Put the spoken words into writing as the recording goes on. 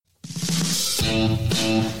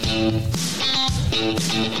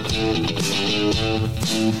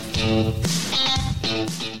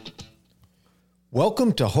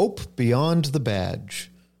Welcome to Hope Beyond the Badge,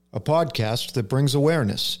 a podcast that brings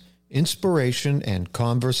awareness, inspiration, and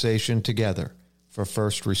conversation together for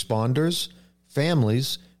first responders,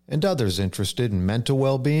 families, and others interested in mental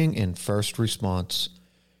well-being and first response.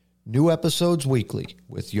 New episodes weekly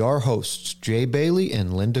with your hosts, Jay Bailey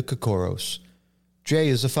and Linda Kokoros. Jay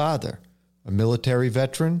is a father, a military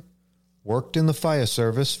veteran, worked in the fire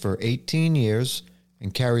service for 18 years,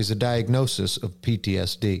 and carries a diagnosis of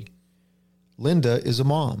PTSD. Linda is a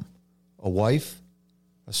mom, a wife,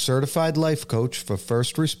 a certified life coach for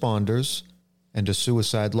first responders, and a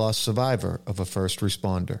suicide loss survivor of a first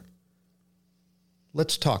responder.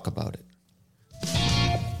 Let's talk about it.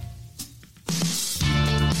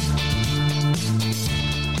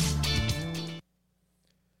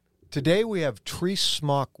 Today we have Trease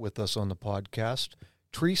Smock with us on the podcast.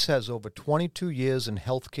 Trease has over 22 years in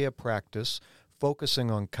healthcare practice, focusing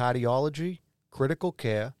on cardiology, critical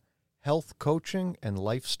care, health coaching, and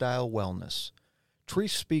lifestyle wellness.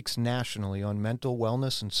 Trease speaks nationally on mental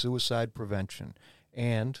wellness and suicide prevention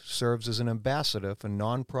and serves as an ambassador for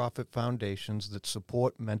nonprofit foundations that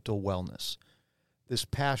support mental wellness. This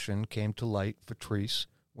passion came to light for Trease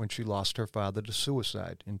when she lost her father to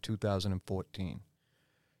suicide in 2014.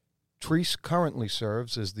 Trease currently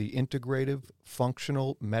serves as the Integrative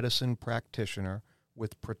Functional Medicine Practitioner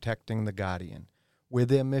with Protecting the Guardian, where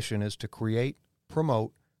their mission is to create,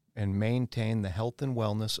 promote, and maintain the health and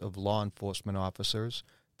wellness of law enforcement officers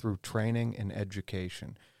through training and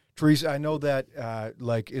education. Trease, I know that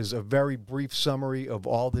is a very brief summary of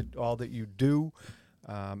all that you do,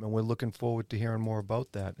 and we're looking forward to hearing more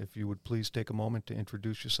about that. If you would please take a moment to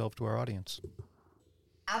introduce yourself to our audience.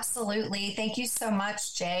 Absolutely. Thank you so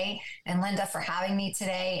much, Jay and Linda, for having me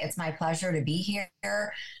today. It's my pleasure to be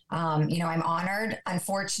here. I'm honored.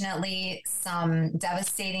 Unfortunately, some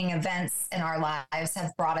devastating events in our lives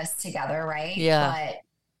have brought us together, right? Yeah. But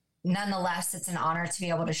nonetheless, it's an honor to be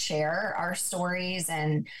able to share our stories.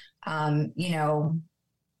 And, I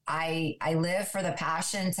live for the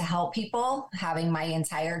passion to help people, having my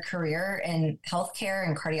entire career in healthcare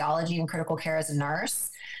and cardiology and critical care as a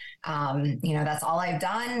nurse. That's all I've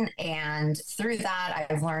done. And through that,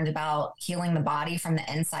 I've learned about healing the body from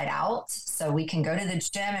the inside out. So we can go to the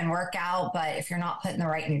gym and work out, but if you're not putting the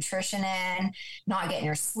right nutrition in, not getting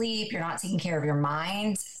your sleep, you're not taking care of your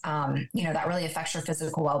mind, that really affects your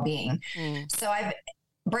physical well-being. So I've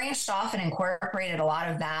branched off and incorporated a lot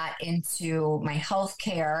of that into my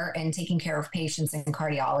healthcare and taking care of patients in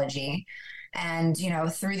cardiology. And,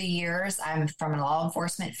 through the years, I'm from a law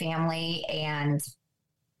enforcement family, and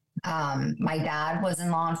my dad was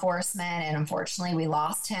in law enforcement, and unfortunately we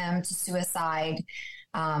lost him to suicide,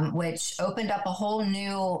 which opened up a whole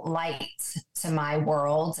new light to my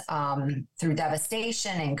world through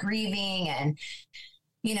devastation and grieving. And,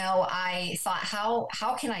 I thought, how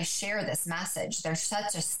can I share this message? There's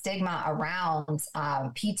such a stigma around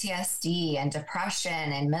PTSD and depression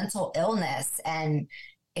and mental illness, and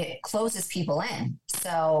it closes people in.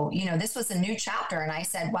 So, this was a new chapter. And I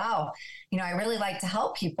said, wow, I really like to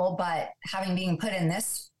help people, but having been put in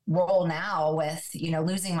this role now with,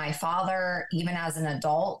 losing my father, even as an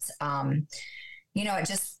adult, it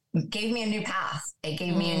just gave me a new path. It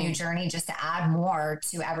gave me a new journey just to add more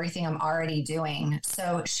to everything I'm already doing.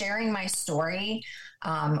 So sharing my story,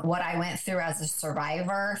 what I went through as a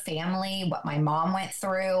survivor, family, what my mom went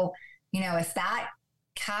through, if that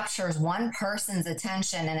captures one person's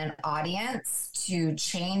attention in an audience to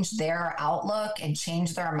change their outlook and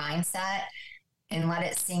change their mindset and let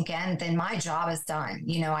it sink in, then my job is done.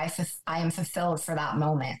 I am fulfilled for that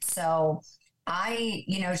moment. So I,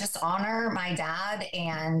 just honor my dad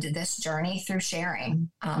and this journey through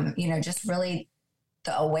sharing, just really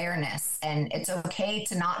the awareness. And it's okay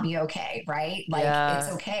to not be okay, right?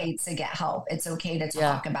 It's okay to get help. It's okay to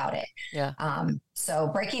talk about it. Yeah. So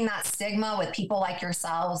breaking that stigma with people like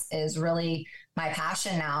yourselves is really my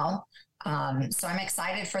passion now. So I'm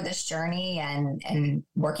excited for this journey and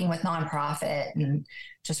working with nonprofit and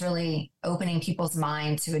just really opening people's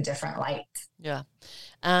mind to a different light. Yeah.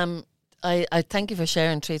 I thank you for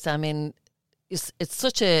sharing, Teresa. I mean, it's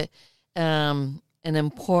such an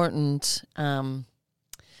important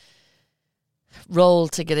role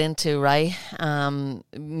to get into, right?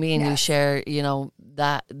 Me and you share,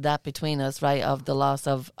 that between us, right, of the loss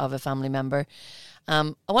of a family member.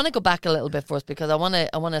 I want to go back a little bit first because I want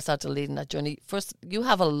to start to lead in that journey. First, you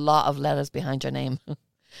have a lot of letters behind your name.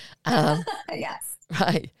 Yes.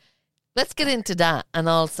 Right. Let's get into that and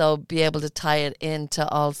also be able to tie it into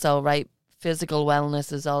also, right, physical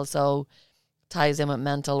wellness is also ties in with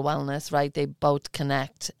mental wellness, right? They both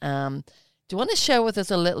connect. Do you want to share with us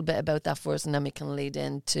a little bit about that first, and then we can lead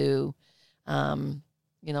into,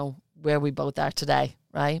 where we both are today,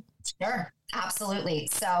 right? Sure, absolutely.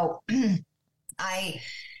 So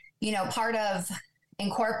part of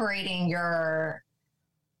incorporating your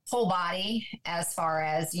whole body as far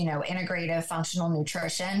as, integrative functional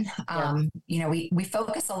nutrition. We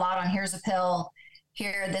focus a lot on here's a pill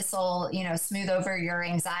here, this will, smooth over your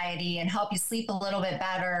anxiety and help you sleep a little bit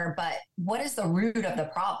better. But what is the root of the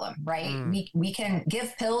problem, right? We can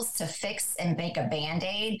give pills to fix and make a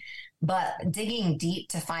Band-Aid, but digging deep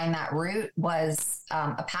to find that root was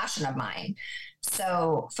a passion of mine.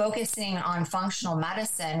 So focusing on functional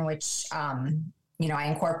medicine, which, I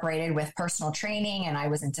incorporated with personal training, and I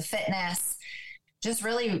was into fitness, just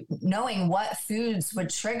really knowing what foods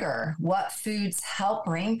would trigger, what foods help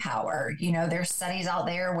brain power. There's studies out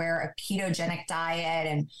there where a ketogenic diet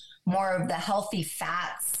and more of the healthy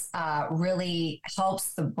fats really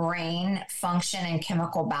helps the brain function in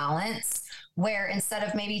chemical balance, where instead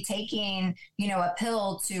of maybe taking, a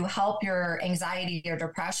pill to help your anxiety or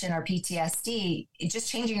depression or PTSD, just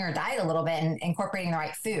changing your diet a little bit and incorporating the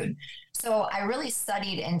right food. So I really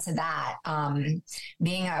studied into that,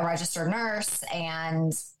 being a registered nurse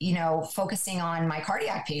and, focusing on my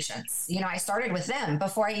cardiac patients. I started with them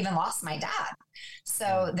before I even lost my dad.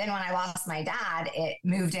 So then when I lost my dad, it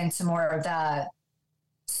moved into more of the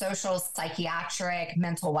social, psychiatric,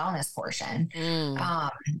 mental wellness portion.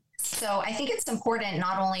 So I think it's important,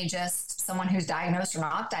 not only just someone who's diagnosed or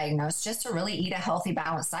not diagnosed, just to really eat a healthy,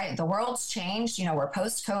 balanced diet. The world's changed. We're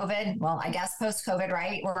post-COVID. Well, I guess post-COVID,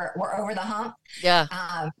 right? We're over the hump. Yeah.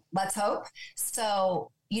 Let's hope.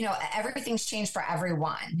 So, everything's changed for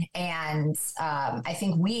everyone. And I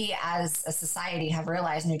think we as a society have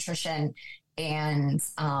realized nutrition and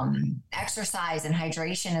exercise and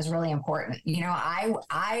hydration is really important.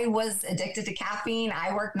 I was addicted to caffeine.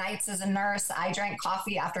 I worked nights as a nurse. I drank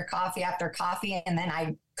coffee after coffee after coffee, and then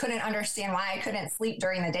I couldn't understand why I couldn't sleep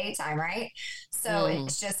during the daytime, right? So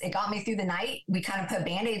it got me through the night. We kind of put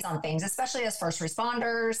Band-Aids on things, especially as first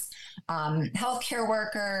responders, healthcare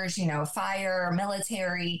workers, fire,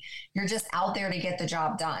 military. You're just out there to get the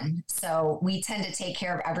job done. So we tend to take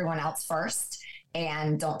care of everyone else first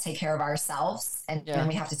and don't take care of ourselves. And then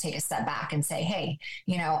we have to take a step back and say, hey,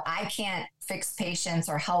 I can't fix patients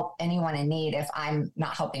or help anyone in need if I'm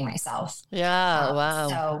not helping myself. Yeah. Wow.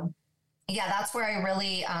 So that's where I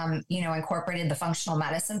really, incorporated the functional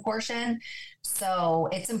medicine portion. So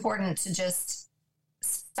it's important to just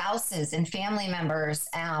spouses and family members,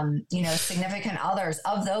 significant others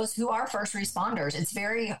of those who are first responders. It's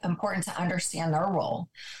very important to understand their role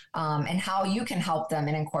and how you can help them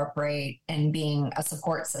and incorporate in being a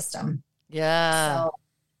support system. Yeah. So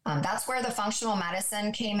that's where the functional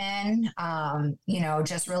medicine came in.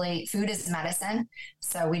 Just really food is medicine.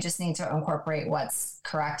 So we just need to incorporate what's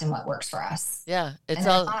correct and what works for us. Yeah. It's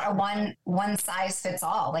not a one size fits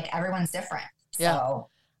all. Like everyone's different. Yeah. So,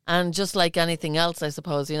 and just like anything else, I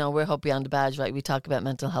suppose, we're Hope Beyond the Badge, right? We talk about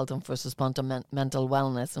mental health and first response to mental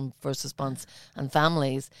wellness and first response and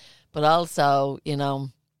families. But also,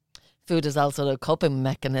 food is also a coping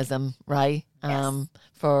mechanism, right? Yes.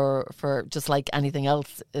 For just like anything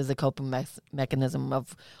else is a coping mechanism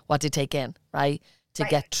of what to take in, right? To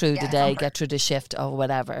get through the day, get through the shift or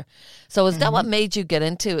whatever. So is that what made you get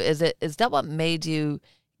into? Is that what made you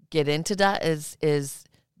get into that? Is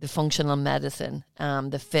the functional medicine,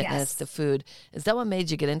 the fitness, the food? Is that what made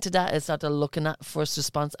you get into that? Is sort of looking at first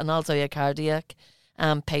response and also your cardiac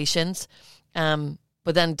patients?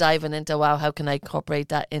 But then diving into, wow, how can I incorporate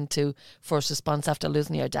that into first response after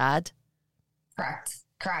losing your dad? Correct.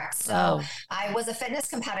 So I was a fitness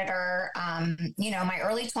competitor, my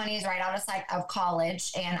early 20s, right out of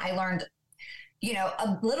college. And I learned,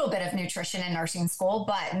 a little bit of nutrition in nursing school,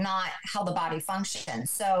 but not how the body functions.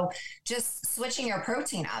 So just switching your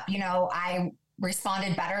protein up, I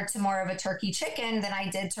responded better to more of a turkey chicken than I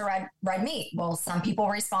did to red meat. Well, some people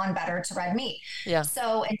respond better to red meat. Yeah.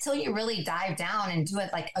 So until you really dive down and do it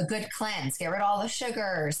like a good cleanse, get rid of all the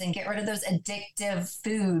sugars and get rid of those addictive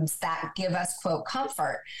foods that give us, quote,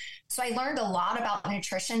 comfort. So I learned a lot about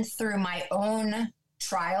nutrition through my own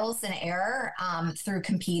trials and error, through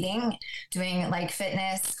competing, doing like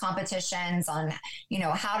fitness competitions on,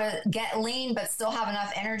 how to get lean, but still have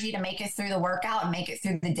enough energy to make it through the workout and make it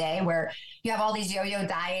through the day, where you have all these yo-yo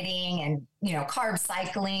dieting and, carb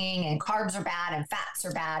cycling, and carbs are bad and fats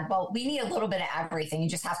are bad. Well, we need a little bit of everything. You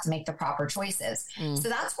just have to make the proper choices. So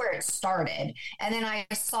that's where it started. And then I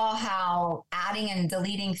saw how adding and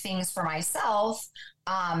deleting things for myself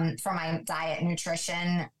for my diet and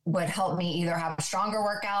nutrition would help me either have stronger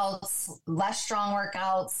workouts, less strong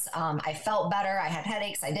workouts. I felt better. I had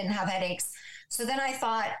headaches. I didn't have headaches. So then I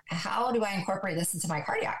thought, how do I incorporate this into my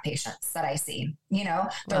cardiac patients that I see? You know,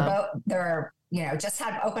 they're just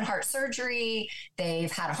had open heart surgery.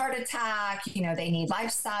 They've had a heart attack. You know, they need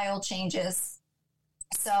lifestyle changes.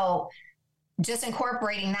 So just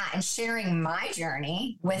incorporating that and sharing my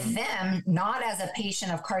journey with them, not as a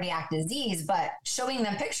patient of cardiac disease, but showing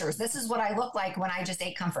them pictures. This is what I look like when I just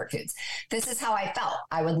ate comfort foods. This is how I felt.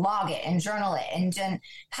 I would log it and journal it, and then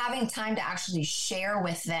having time to actually share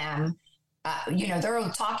with them. They're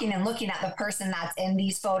talking and looking at the person that's in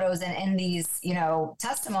these photos and in these,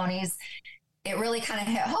 testimonies. It really kind of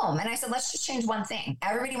hit home. And I said, let's just change one thing.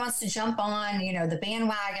 Everybody wants to jump on, the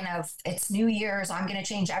bandwagon of it's New Year's, I'm going to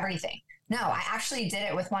change everything. No, I actually did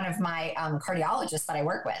it with one of my cardiologists that I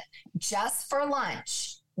work with. Just for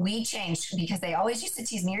lunch, we changed, because they always used to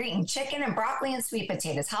tease me, you're eating chicken and broccoli and sweet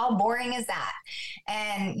potatoes. How boring is that?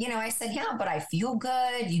 And, I said, yeah, but I feel good.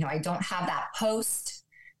 I don't have that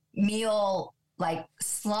post-meal like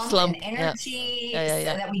slump and energy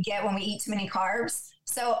that we get when we eat too many carbs.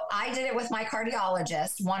 So I did it with my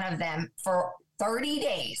cardiologist, one of them, for 30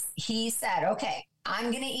 days. He said, okay,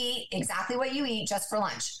 I'm going to eat exactly what you eat just for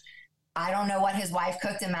lunch. I don't know what his wife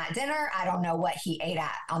cooked him at dinner. I don't know what he ate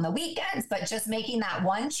at on the weekends, but just making that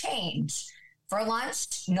one change. For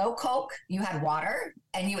lunch, no Coke, you had water,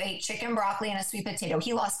 and you ate chicken, broccoli, and a sweet potato.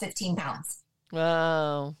 He lost 15 pounds.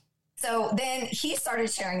 Wow. So then he started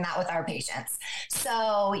sharing that with our patients.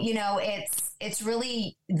 So, it's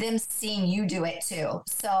really them seeing you do it too.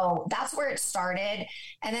 So that's where it started.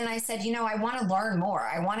 And then I said, I want to learn more.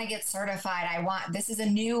 I want to get certified. This is a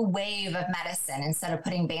new wave of medicine instead of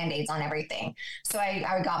putting Band-Aids on everything. So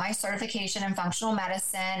I got my certification in functional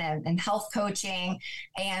medicine and health coaching.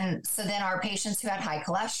 And so then our patients who had high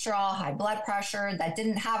cholesterol, high blood pressure, that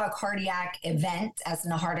didn't have a cardiac event as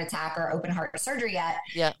in a heart attack or open heart surgery yet,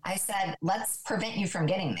 I said, let's prevent you from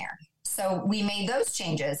getting there. So we made those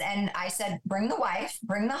changes, and I said, bring the wife,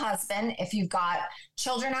 bring the husband. If you've got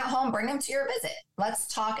children at home, bring them to your visit.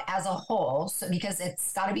 Let's talk as a whole. So, because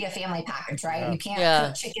it's got to be a family package, right? You can't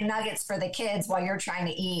cook chicken nuggets for the kids while you're trying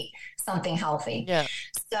to eat something healthy. Yeah.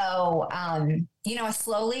 So,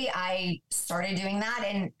 slowly I started doing that,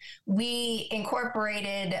 and we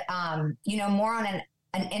incorporated, more on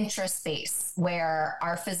an interest base where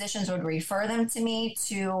our physicians would refer them to me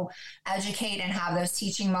to educate and have those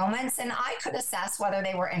teaching moments. And I could assess whether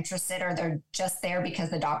they were interested or they're just there because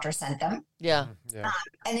the doctor sent them. Yeah.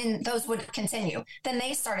 And then those would continue. Then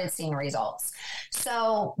they started seeing results.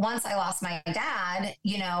 So once I lost my dad,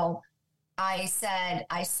 I said,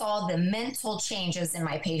 I saw the mental changes in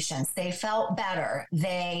my patients. They felt better.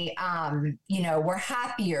 They, were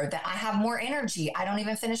happier, that I have more energy. I don't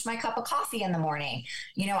even finish my cup of coffee in the morning.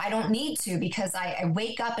 I don't need to, because I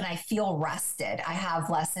wake up and I feel rested. I have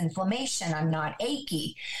less inflammation. I'm not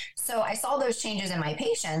achy. So I saw those changes in my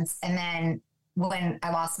patients. And then when I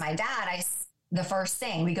lost my dad, the first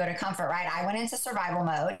thing, we go to comfort, right? I went into survival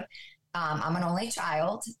mode. I'm an only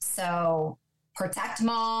child. So protect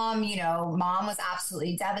mom, mom was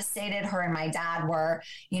absolutely devastated. Her and my dad were,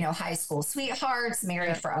 high school sweethearts,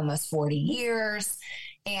 married for almost 40 years.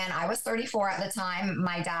 And I was 34 at the time.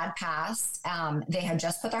 My dad passed. They had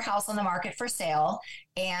just put their house on the market for sale.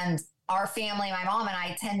 And our family, my mom and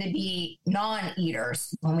I, tend to be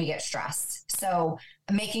non-eaters when we get stressed. So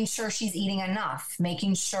making sure she's eating enough,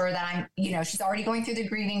 making sure that she's already going through the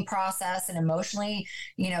grieving process and emotionally,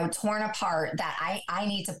 torn apart, that I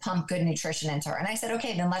need to pump good nutrition into her. And I said,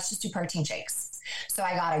 okay, then let's just do protein shakes. So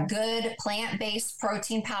I got a good plant-based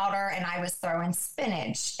protein powder, and I was throwing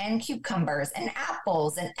spinach and cucumbers and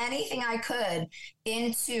apples and anything I could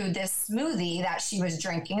into this smoothie that she was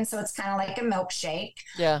drinking. So it's kind of like a milkshake,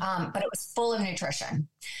 but it was full of nutrition.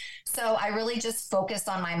 So I really just focused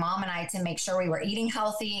on my mom and I to make sure we were eating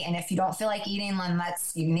healthy. And if you don't feel like eating, then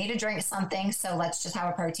you need to drink something. So let's just have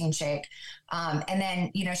a protein shake. And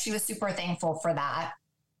then, she was super thankful for that.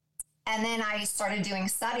 And then I started doing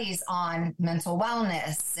studies on mental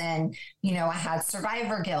wellness, and, I had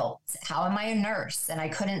survivor guilt. How am I a nurse? And I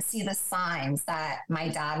couldn't see the signs that my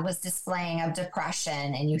dad was displaying of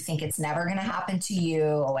depression, and you think it's never going to happen to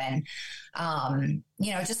you. And,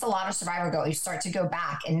 just a lot of survivor guilt. You start to go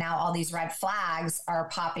back, and now all these red flags are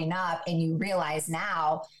popping up, and you realize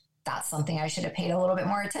now that's something I should have paid a little bit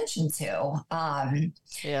more attention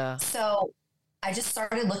to. So I just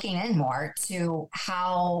started looking in more to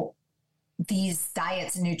how these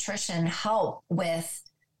diets and nutrition help with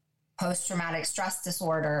post-traumatic stress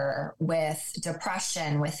disorder, with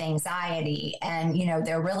depression, with anxiety. And,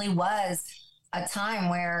 there really was a time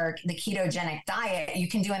where the ketogenic diet, you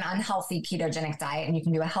can do an unhealthy ketogenic diet and you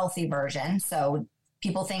can do a healthy version. So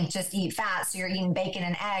people think just eat fat. So you're eating bacon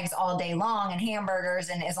and eggs all day long and hamburgers.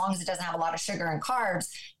 And as long as it doesn't have a lot of sugar and carbs,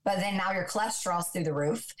 but then now your cholesterol's through the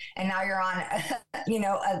roof and now you're on,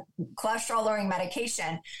 a cholesterol lowering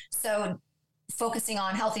medication. So focusing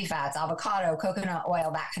on healthy fats, avocado, coconut oil,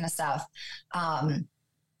 that kind of stuff.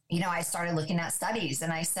 I started looking at studies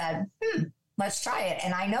and I said, let's try it.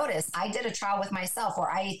 And I noticed I did a trial with myself where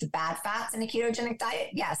I ate the bad fats in a ketogenic diet.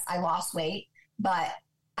 Yes, I lost weight, but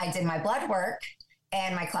I did my blood work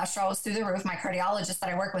and my cholesterol was through the roof. My cardiologist that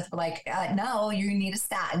I work with were like, no, you need a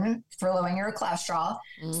statin for lowering your cholesterol.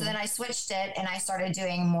 So then I switched it and I started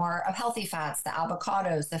doing more of healthy fats, the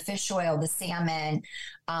avocados, the fish oil, the salmon,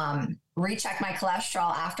 rechecked my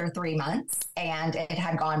cholesterol after 3 months and it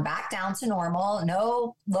had gone back down to normal,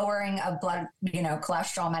 no lowering of blood,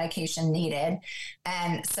 cholesterol medication needed.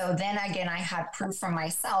 And so then again, I had proof from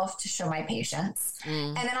myself to show my patients.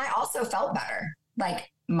 And then I also felt better.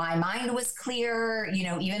 Like my mind was clear,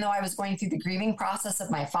 even though I was going through the grieving process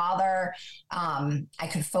of my father, I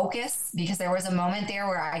could focus because there was a moment there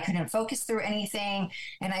where I couldn't focus through anything.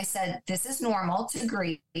 And I said, this is normal to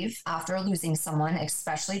grieve after losing someone,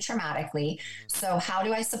 especially traumatically. So how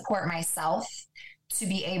do I support myself to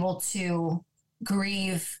be able to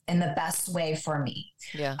grieve in the best way for me?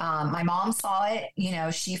 Yeah. My mom saw it,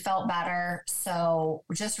 she felt better. So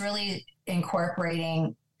just really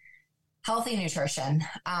incorporating healthy nutrition.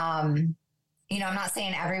 I'm not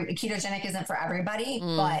saying ketogenic isn't for everybody,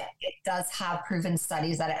 but it does have proven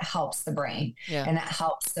studies that it helps the brain and it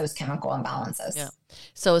helps those chemical imbalances. Yeah.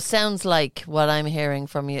 So it sounds like what I'm hearing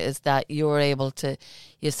from you is that you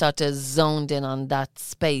sort of zoned in on that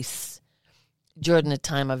space during the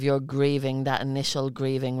time of your grieving, that initial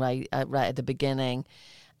grieving, right at the beginning,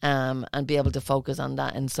 and be able to focus on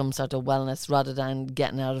that in some sort of wellness rather than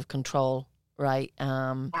getting out of control. Right.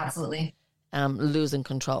 Absolutely. Losing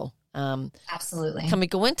control. Absolutely. Can we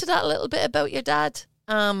go into that a little bit about your dad?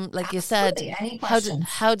 Like you said, any questions?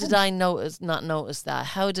 How did I not notice that?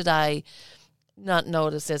 How did I not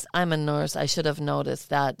notice this? I'm a nurse. I should have noticed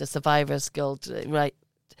that. The survivor's guilt, right?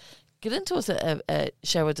 Get into us,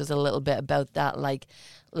 share with us a little bit about that, like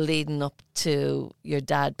leading up to your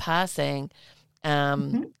dad passing,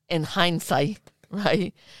 in hindsight,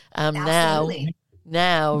 right? Absolutely.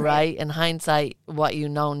 Now, right, in hindsight, what you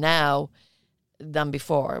know now than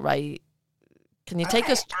before, right? Can you take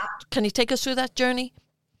us through that journey?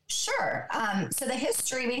 Sure. So the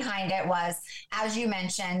history behind it was, as you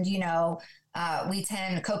mentioned, we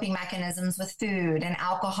tend coping mechanisms with food and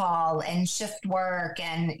alcohol and shift work.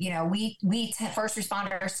 And, first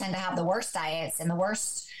responders tend to have the worst diets and the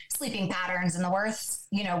worst sleeping patterns and the worst,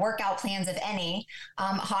 workout plans, if any.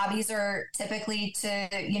 Hobbies are typically to,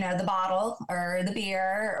 the bottle or the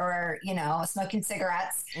beer or, smoking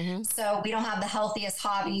cigarettes. So we don't have the healthiest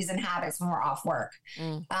hobbies and habits when we're off work.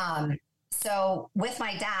 So with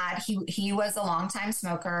my dad, he was a longtime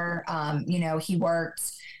smoker. He worked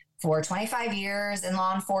for 25 years in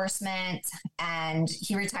law enforcement and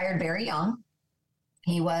he retired very young.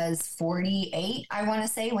 He was 48, I want to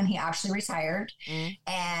say, when he actually retired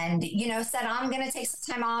and, said, I'm going to take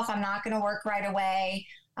some time off. I'm not going to work right away.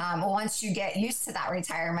 Once you get used to that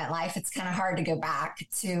retirement life, it's kind of hard to go back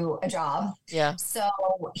to a job. Yeah. So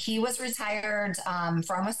he was retired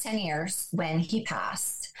for almost 10 years when he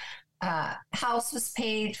passed. House was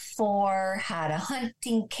paid for, had a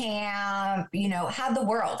hunting camp, had the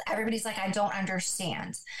world. Everybody's like, I don't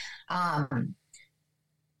understand.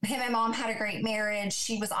 Him and mom had a great marriage.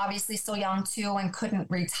 She was obviously still young too and couldn't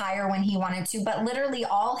retire when he wanted to, but literally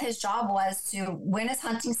all his job was to win his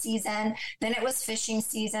hunting season. Then it was fishing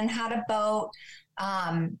season, had a boat,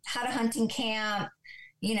 had a hunting camp,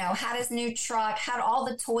 had his new truck, had all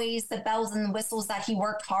the toys, the bells and whistles that he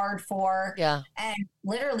worked hard for, and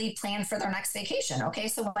literally planned for their next vacation. Okay,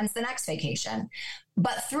 so when's the next vacation?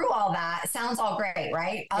 But through all that, it sounds all great,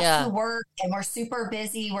 right? Us who work and we're super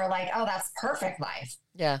busy, we're like, oh, that's perfect life.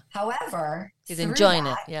 Yeah. However, he's enjoying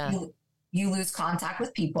it. Yeah. You lose contact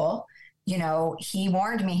with people. He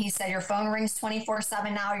warned me. He said, your phone rings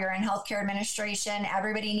 24/7 now. You're in healthcare administration.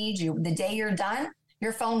 Everybody needs you. The day you're done,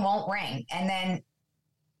 your phone won't ring. And then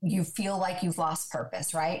you feel like you've lost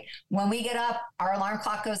purpose, right? When we get up, our alarm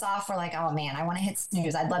clock goes off. We're like, oh man, I want to hit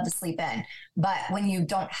snooze. I'd love to sleep in. But when you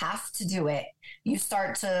don't have to do it, you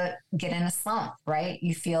start to get in a slump, right?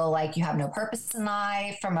 You feel like you have no purpose in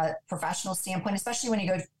life from a professional standpoint, especially when you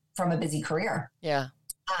go from a busy career. Yeah.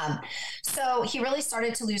 So he really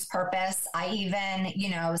started to lose purpose. I even,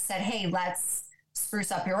 said, hey, let's spruce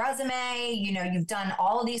up your resume. You know, you've done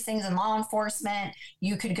all of these things in law enforcement.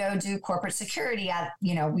 You could go do corporate security at,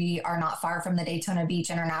 you know, we are not far from the Daytona Beach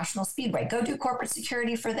International Speedway. Go do corporate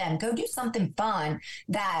security for them. Go do something fun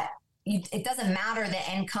that it doesn't matter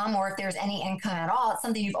the income or if there's any income at all. It's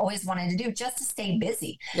something you've always wanted to do just to stay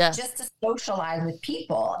busy, just to socialize with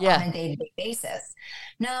people on a day-to-day basis.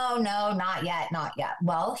 No, not yet.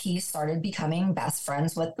 Well, he started becoming best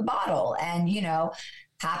friends with the bottle, and, you know,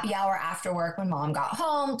 happy hour after work when mom got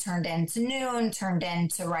home turned into noon, turned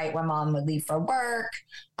into right when mom would leave for work.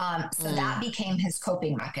 So that became his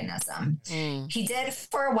coping mechanism. He did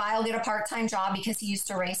for a while get a part-time job because he used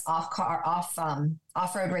to race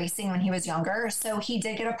off-road racing when he was younger. So he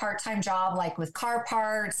did get a part-time job, like with car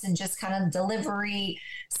parts and just kind of delivery,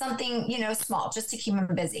 something, you know, small, just to keep him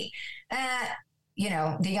busy. You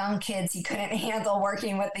know, the young kids, he couldn't handle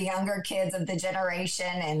working with the younger kids of the generation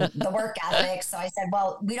and the work ethic. So I said,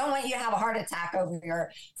 well, we don't want you to have a heart attack over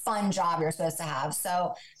your fun job you're supposed to have.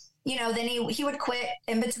 So, you know, then he would quit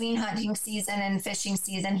in between hunting season and fishing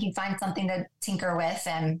season. He'd find something to tinker with.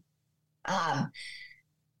 And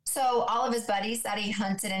so all of his buddies that he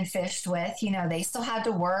hunted and fished with, you know, they still had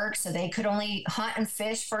to work. So they could only hunt and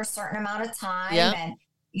fish for a certain amount of time. And,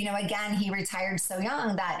 you know, again, he retired so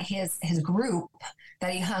young that his group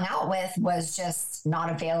that he hung out with was just not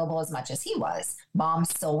available as much as he was.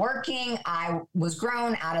 Mom's still working. I was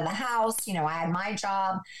grown out of the house. You know, I had my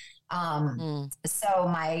job. So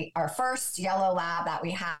our first yellow lab that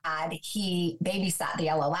we had, he babysat the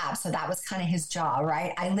yellow lab. So that was kind of his job,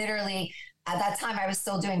 right? I literally, at that time, I was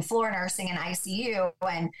still doing floor nursing in ICU,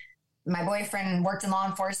 and my boyfriend worked in law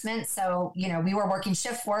enforcement. So, you know, we were working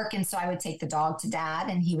shift work. And so I would take the dog to dad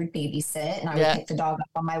and he would babysit, and I would pick the dog up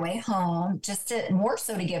on my way home, just to more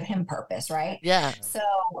so to give him purpose. Right. Yeah. So,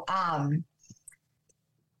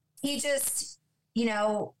 he just, you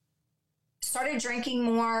know, started drinking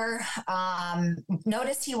more,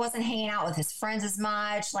 noticed he wasn't hanging out with his friends as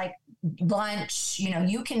much, like lunch, you know,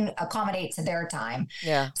 you can accommodate to their time.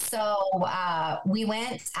 Yeah. So we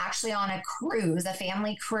went actually on a cruise, a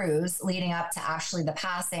family cruise leading up to actually the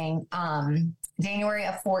passing, January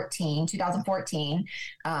of 2014.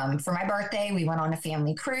 For my birthday, we went on a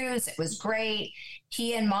family cruise. It was great.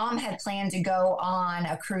 He and mom had planned to go on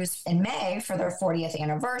a cruise in May for their 40th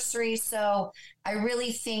anniversary. So I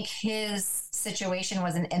really think his situation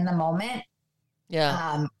wasn't in the moment.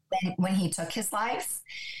 Yeah. When he took his life,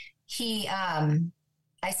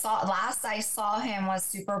 I saw him was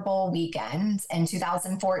Super Bowl weekend in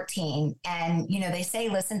 2014. And, you know, they say,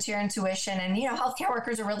 listen to your intuition, and, you know, healthcare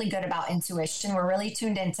workers are really good about intuition. We're really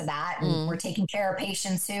tuned into that. And we're taking care of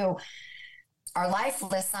patients who are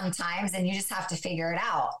lifeless sometimes, and you just have to figure it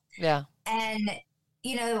out. Yeah. And,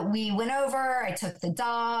 you know, we went over, I took the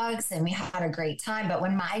dogs, and we had a great time. But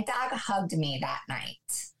when my dog hugged me that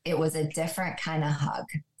night, it was a different kind of hug.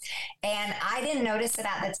 And I didn't notice it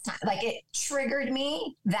at the time. Like, it triggered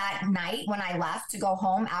me that night when I left to go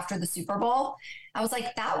home after the Super Bowl. I was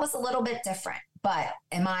like, that was a little bit different. But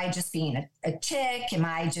am I just being a chick? Am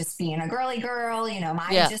I just being a girly girl? You know, am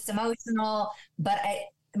I just emotional? But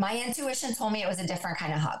my intuition told me it was a different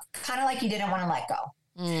kind of hug, kind of like you didn't want to let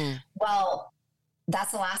go. Well,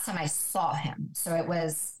 that's the last time I saw him. So it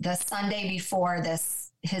was the Sunday before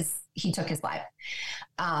he took his life.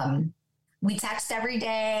 We text every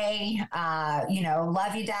day, you know,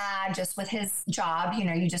 love you, Dad, just with his job. You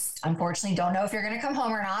know, you just unfortunately don't know if you're going to come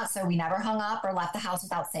home or not. So we never hung up or left the house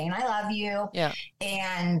without saying, I love you. Yeah.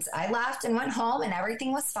 And I left and went home, and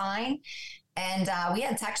everything was fine. And we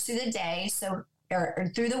had text through the day. So,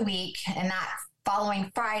 or through the week. And that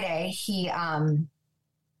following Friday,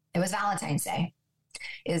 it was Valentine's Day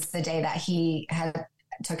is the day that he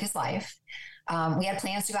took his life. We had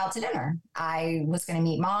plans to go out to dinner. I was going to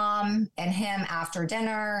meet mom and him after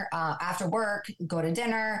dinner, after work, go to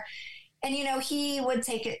dinner. And, you know, he wouldn't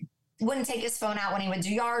take his phone out when he would do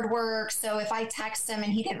yard work. So if I text him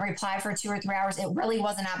and he didn't reply for 2 or 3 hours, it really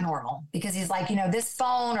wasn't abnormal, because he's like, you know, this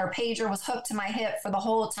phone or pager was hooked to my hip for the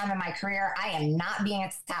whole time of my career. I am not being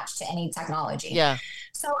attached to any technology. Yeah.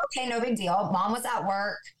 So, okay, no big deal. Mom was at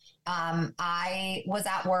work. I was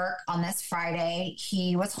at work on this Friday.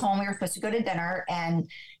 He was home. We were supposed to go to dinner, and,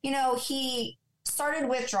 you know, he started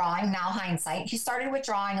withdrawing. Now hindsight, he started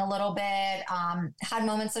withdrawing a little bit, had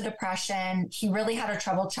moments of depression. He really had a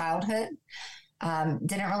troubled childhood.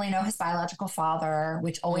 Didn't really know his biological father,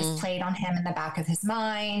 which always played on him in the back of his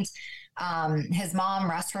mind. His mom,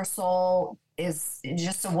 rest her soul, is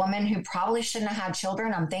just a woman who probably shouldn't have had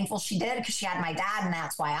children. I'm thankful she did, because she had my dad, and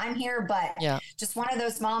that's why I'm here. But just one of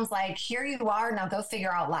those moms, like, here you are, now go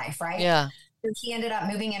figure out life. Right. Yeah. he ended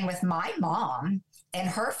up moving in with my mom and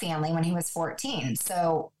her family when he was 14.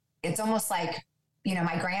 So it's almost like,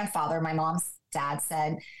 my grandfather, my mom's dad,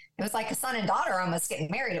 said it was like a son and daughter almost getting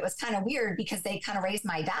married. It was kind of weird because they kind of raised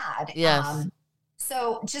my dad. Yes.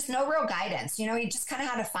 So just no real guidance, he just kind of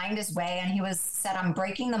had to find his way, and he said, I'm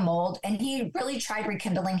breaking the mold. And he really tried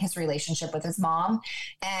rekindling his relationship with his mom,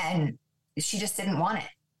 and she just didn't want it.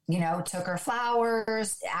 Took her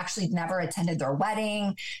flowers, actually never attended their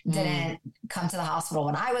wedding, didn't come to the hospital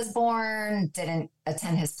when I was born, didn't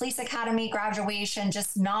attend his police academy graduation,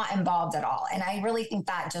 just not involved at all. And I really think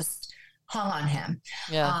that just hung on him.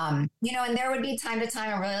 Yeah. And there would be time to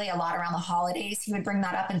time, and really a lot around the holidays, he would bring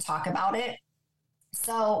that up and talk about it.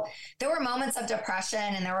 So there were moments of depression,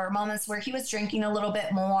 and there were moments where he was drinking a little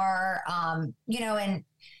bit more, and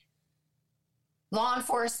law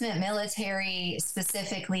enforcement, military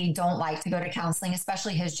specifically don't like to go to counseling,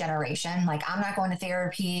 especially his generation. Like, I'm not going to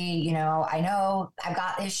therapy. I know I've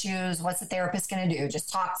got issues. What's the therapist going to do?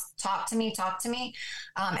 Just talk to me.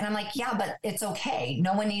 And I'm like, yeah, but it's okay.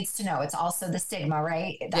 No one needs to know. It's also the stigma,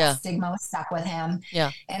 right? That stigma was stuck with him.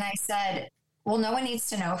 Yeah. And I said, well, no one needs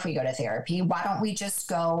to know if we go to therapy. Why don't we just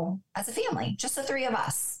go as a family? Just the three of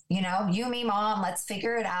us, you, me, mom, let's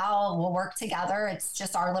figure it out. We'll work together. It's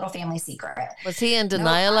just our little family secret. Was he in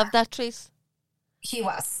denial of that, Trease? He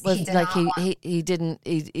was. He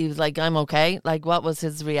was like, I'm okay. Like, what was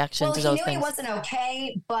his reaction to those things? He knew he wasn't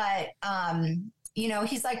okay, but,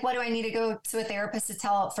 he's like, what do I need to go to a therapist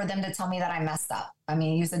for them to tell me that I messed up? I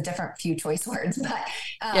mean, use a different few choice words, but,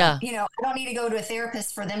 I don't need to go to a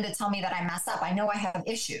therapist for them to tell me that I messed up. I know I have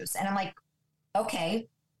issues. And I'm like, okay,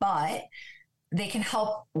 but they can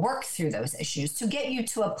help work through those issues to get you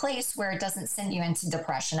to a place where it doesn't send you into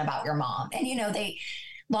depression about your mom. And,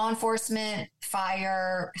 law enforcement,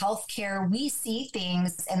 fire, healthcare, we see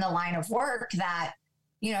things in the line of work that,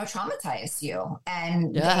 traumatize you,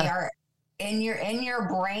 and they are in your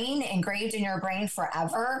brain, engraved in your brain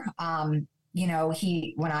forever.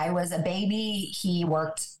 When I was a baby, he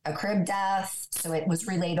worked a crib death, so it was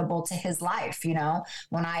relatable to his life.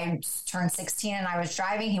 When I turned 16 and I was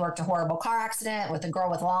driving, he worked a horrible car accident with a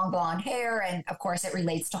girl with long blonde hair. And of course it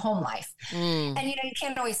relates to home life. And, you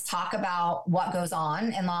can't always talk about what goes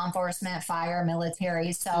on in law enforcement, fire,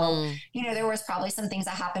 military. So, there was probably some things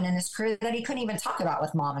that happened in his career that he couldn't even talk about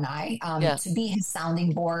with mom and I, to be his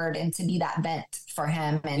sounding board and to be that vent for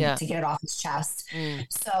him and to get it off his chest.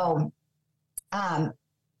 So,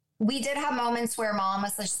 we did have moments where mom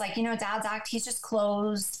was just like, dad's he's just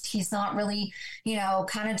closed. He's not really,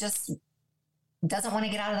 kind of just doesn't want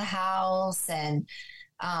to get out of the house and,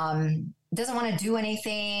 doesn't want to do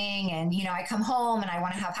anything. And, I come home and I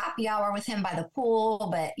want to have happy hour with him by the pool,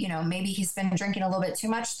 but, maybe he's been drinking a little bit too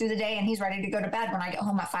much through the day and he's ready to go to bed when I get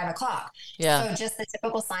home at 5 o'clock. Yeah. So just the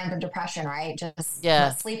typical signs of depression, right? Just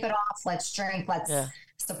let's sleep it off. Let's drink. Let's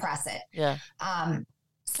suppress it. Yeah.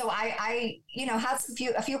 So I had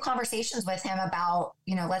a few conversations with him about,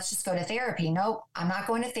 let's just go to therapy. Nope, I'm not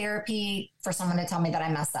going to therapy for someone to tell me that I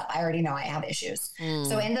messed up. I already know I have issues.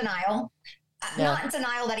 So in denial, not in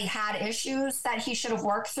denial that he had issues that he should have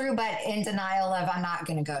worked through, but in denial of I'm not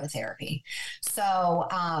going to go to therapy. So,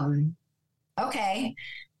 okay.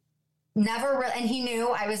 And he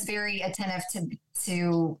knew I was very attentive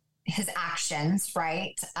to his actions,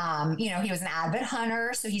 right? He was an avid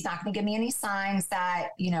hunter, so he's not going to give me any signs that,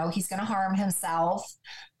 he's going to harm himself.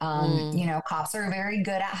 Cops are very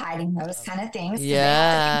good at hiding those kind of things. Yeah. They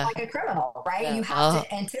have to think like a criminal, right? Yeah. You have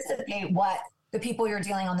to anticipate what the people you're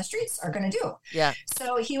dealing on the streets are going to do. Yeah.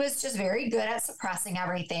 So he was just very good at suppressing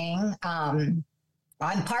everything.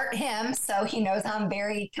 I'm part him, so he knows I'm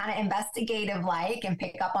very kind of investigative like and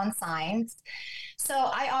pick up on signs. So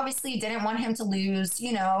I obviously didn't want him to lose,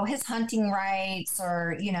 his hunting rights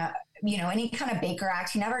or, any kind of Baker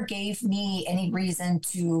Act. He never gave me any reason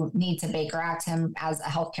to need to Baker Act him as a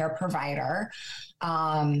healthcare provider.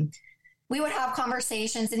 We would have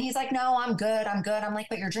conversations and he's like, no, I'm good. I'm like,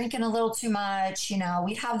 but you're drinking a little too much.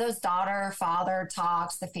 We'd have those daughter-father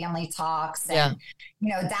talks, the family talks. And,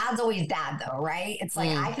 dad's always dad though, right? It's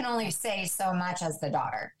like, I can only say so much as the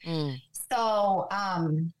daughter. So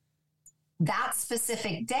that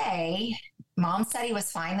specific day, mom said he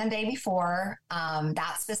was fine the day before.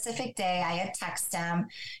 That specific day, I had texted him,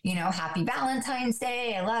 happy Valentine's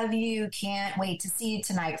Day. I love you. Can't wait to see you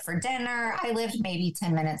tonight for dinner. I lived maybe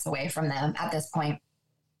 10 minutes away from them at this point.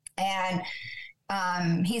 And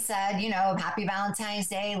he said, happy Valentine's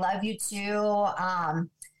Day. Love you too.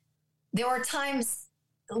 There were times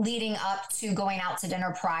leading up to going out to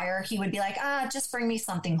dinner prior, he would be like, just bring me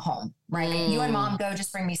something home, right? You and mom go,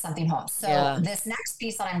 just bring me something home. So this next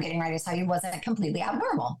piece that I'm getting ready to tell you wasn't completely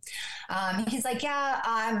abnormal. He's like,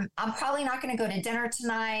 I'm probably not going to go to dinner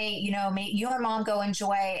tonight. You know, you and mom go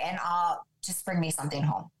enjoy, and I'll just bring me something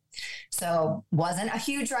home. So wasn't a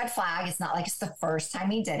huge red flag. It's not like it's the first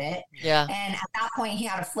time he did it. Yeah. And at that point he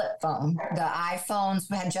had a flip phone. The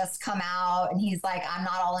iPhones had just come out, and he's like, I'm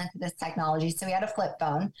not all into this technology. So he had a flip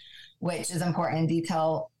phone, which is important in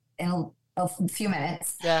detail in a few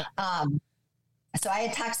minutes. Yeah. So I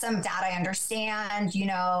had texted him, Dad, I understand, you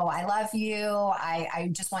know, I love you. I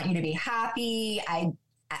just want you to be happy. I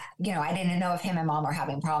didn't know if him and mom were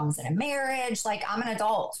having problems in a marriage. Like, I'm an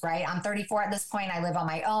adult, right? I'm 34 at this point. I live on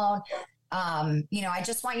my own. I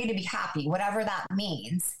just want you to be happy, whatever that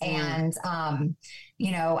means. And,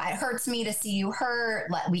 it hurts me to see you hurt.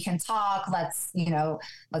 We can talk. Let's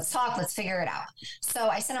talk. Let's figure it out. So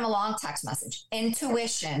I sent him a long text message.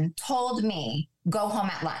 Intuition told me go home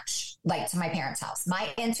at lunch, like to my parents' house. My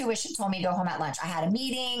intuition told me go home at lunch. I had a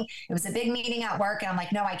meeting. It was a big meeting at work. And I'm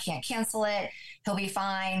like, no, I can't cancel it. He'll be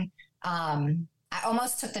fine. I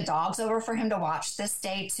almost took the dogs over for him to watch this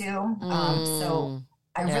day too. So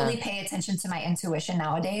I really pay attention to my intuition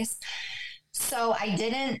nowadays. So I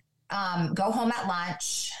didn't go home at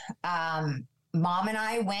lunch. Mom and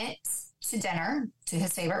I went to dinner to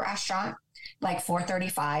his favorite restaurant, like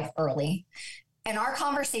 4:35 early. And our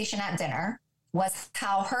conversation at dinner was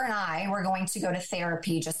how her and I were going to go to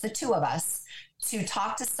therapy, just the two of us, to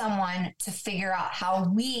talk to someone to figure out how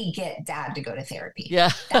we get Dad to go to therapy.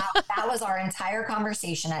 Yeah. that was our entire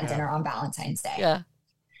conversation at dinner on Valentine's Day. Yeah.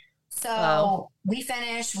 So we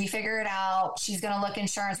finished, we figure it out. She's going to look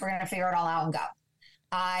insurance. We're going to figure it all out and go.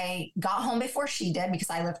 I got home before she did because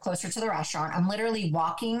I lived closer to the restaurant. I'm literally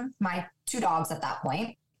walking my two dogs at that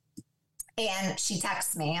point. And she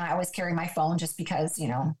texts me, and I always carry my phone just because, you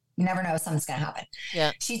never know, something's going to happen.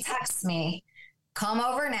 Yeah. She texts me, come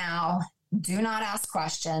over now. Do not ask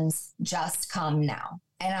questions. Just come now.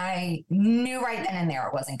 And I knew right then and there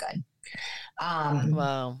it wasn't good.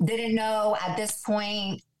 Didn't know at this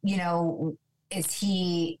point,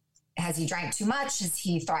 has he drank too much? Is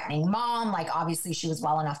he threatening mom? Like, obviously she was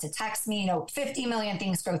well enough to text me, 50 million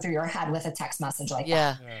things go through your head with a text message like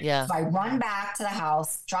that. Yeah. So I run back to the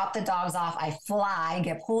house, drop the dogs off. I fly,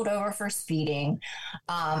 get pulled over for speeding.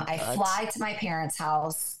 I fly to my parents'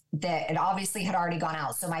 house that it obviously had already gone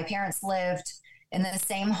out. So my parents lived in the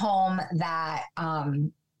same home that,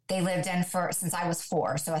 they lived in since I was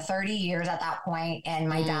 4. So 30 years at that point. And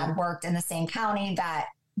my dad worked in the same county that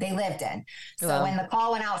they lived in. So when the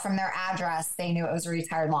call went out from their address, they knew it was a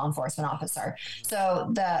retired law enforcement officer.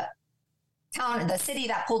 So the city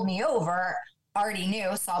that pulled me over already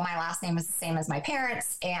knew, saw my last name was the same as my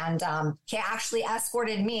parents. And he actually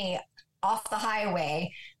escorted me off the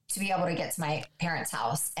highway to be able to get to my parents'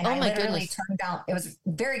 house. And I literally turned down, it was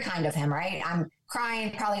very kind of him, right? I'm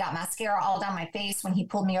crying, probably got mascara all down my face when he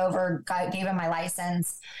pulled me over, gave him my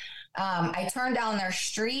license. I turned down their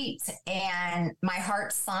street and my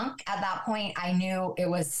heart sunk. At that point, I knew it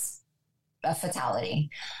was a fatality.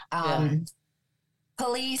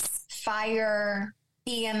 Police, fire,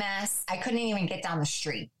 EMS, I couldn't even get down the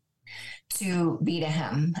street to be to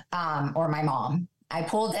him or my mom. I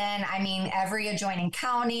pulled in, every adjoining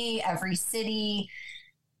county, every city.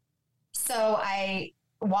 So I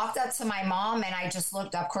walked up to my mom and I just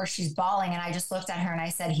looked, of course she's bawling, and I just looked at her and I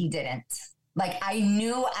said, he didn't. Like, I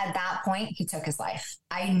knew at that point he took his life.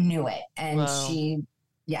 I knew it. And he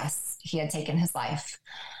had taken his life.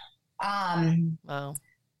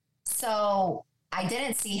 So I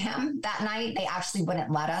didn't see him that night. They actually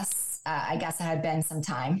wouldn't let us. I guess it had been some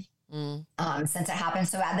time since it happened.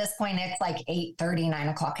 So at this point, it's like 8:30, 9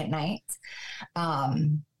 o'clock at night.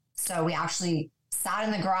 So we actually sat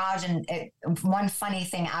in the garage, and one funny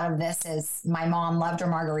thing out of this is my mom loved her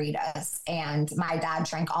margaritas, and my dad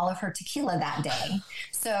drank all of her tequila that day.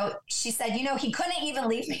 So she said, he couldn't even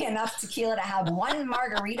leave me enough tequila to have one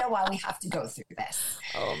margarita while we have to go through this.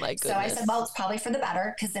 Oh my goodness. So I said, well, it's probably for the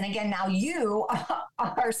better. Cause then again, now you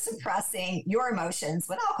are suppressing your emotions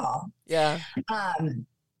with alcohol. Yeah.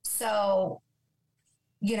 So,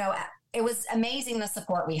 it was amazing the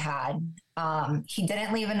support we had. He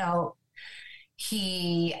didn't leave a note.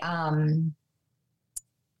 His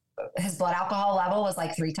blood alcohol level was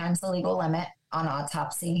like 3 times the legal limit on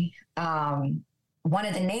autopsy. One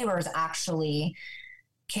of the neighbors actually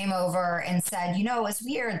came over and said, it was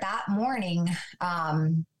weird that morning.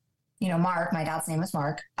 Mark, my dad's name is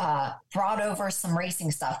Mark, brought over some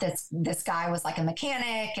racing stuff. This guy was like a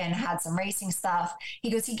mechanic and had some racing stuff. He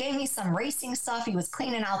goes, he gave me some racing stuff. He was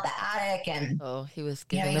cleaning out the attic and he was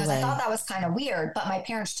giving away. I thought that was kind of weird, but my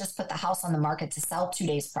parents just put the house on the market to sell 2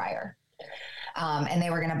 days prior. And they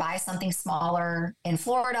were going to buy something smaller in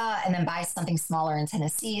Florida and then buy something smaller in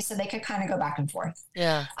Tennessee. So they could kind of go back and forth.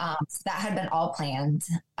 Yeah. So that had been all planned.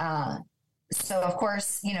 So of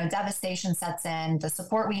course, devastation sets in. The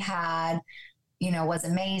support we had, was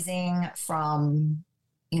amazing from,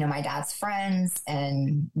 my dad's friends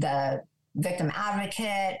and the victim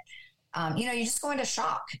advocate. You just go into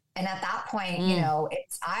shock. And at that point,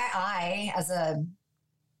 it's I as a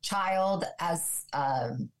child, as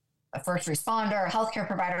a first responder, a healthcare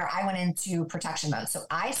provider, I went into protection mode. So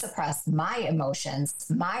I suppressed my emotions,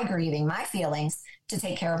 my grieving, my feelings to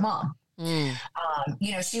take care of mom.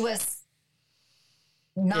 She was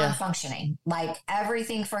non-functioning, like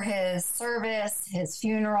everything for his service, his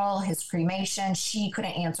funeral, his cremation. She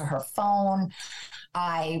couldn't answer her phone.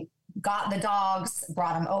 I got the dogs,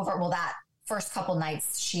 brought them over. Well, that first couple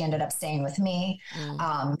nights she ended up staying with me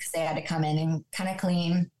because they had to come in and kind of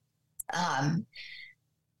clean.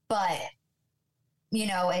 But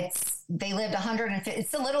they lived 150,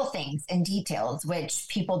 it's the little things and details, which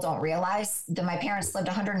people don't realize that my parents lived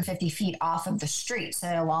 150 feet off of the street. So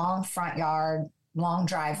a long front yard, long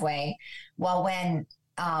driveway. Well, when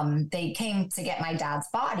they came to get my dad's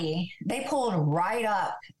body, they pulled right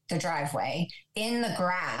up the driveway in the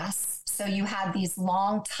grass. So you had these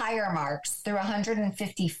long tire marks through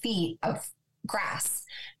 150 feet of grass.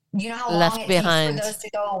 You know how left long it behind. takes for those to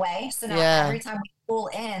go away? So now every time we pull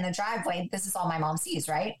in the driveway, this is all my mom sees,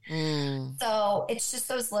 right? So it's just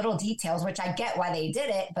those little details, which I get why they did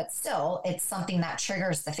it, but still it's something that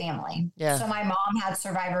triggers the family. Yeah. So my mom had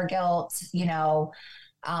survivor guilt, he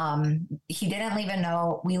didn't leave a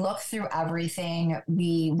note. We looked through everything.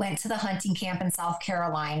 We went to the hunting camp in South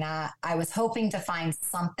Carolina. I was hoping to find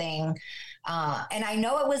something. And I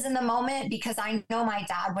know it was in the moment because I know my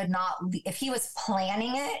dad would not, if he was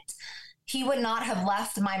planning it, he would not have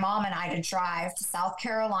left my mom and I to drive to South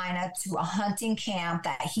Carolina to a hunting camp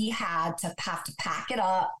that he had to have to pack it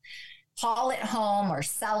up, haul it home or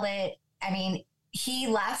sell it. I mean, he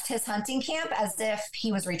left his hunting camp as if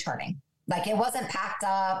he was returning. Like it wasn't packed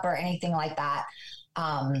up or anything like that,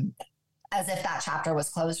 as if that chapter was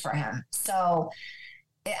closed for him. So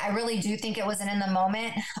I really do think it wasn't in the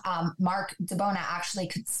moment. Mark DeBona actually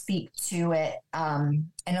could speak to it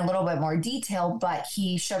in a little bit more detail, but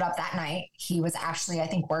he showed up that night. He was actually, I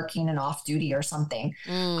think, working and off duty or something.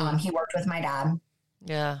 He worked with my dad.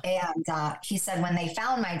 Yeah. And he said when they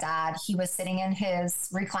found my dad, he was sitting in his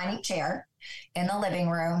reclining chair in the living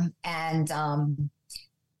room and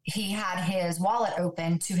he had his wallet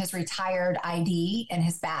open to his retired ID and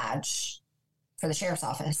his badge for the sheriff's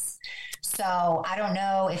office. So I don't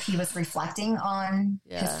know if he was reflecting on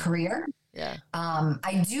his career. Yeah.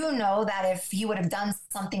 I do know that if he would have done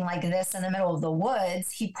something like this in the middle of the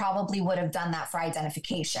woods, he probably would have done that for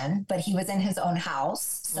identification, but he was in his own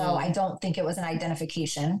house. So I don't think it was an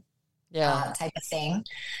identification type of thing.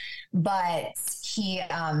 But he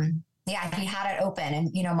had it open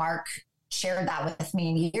and, Mark shared that with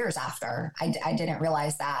me years after. I didn't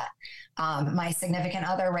realize that. My significant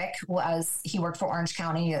other, Rick, he worked for Orange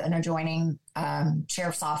County, an adjoining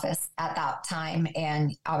sheriff's office at that time.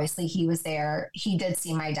 And obviously he was there. He did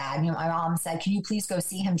see my dad. My mom said, can you please go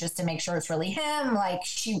see him just to make sure it's really him? Like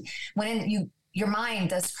your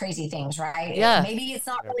mind does crazy things, right? Yeah. Maybe it's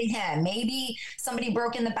not really him. Maybe somebody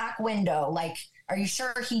broke in the back window. Like, are you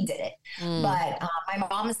sure he did it? But my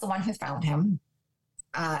mom is the one who found him.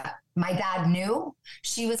 My dad knew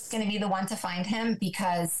she was going to be the one to find him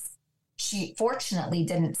because she fortunately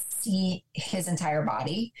didn't see his entire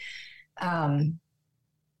body.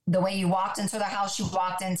 The way you walked into the house, you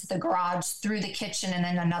walked into the garage, through the kitchen, and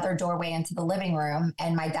then another doorway into the living room.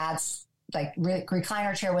 And my dad's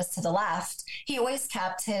recliner chair was to the left. He always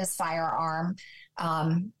kept his firearm,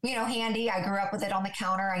 handy. I grew up with it on the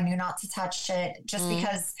counter. I knew not to touch it just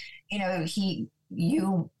because,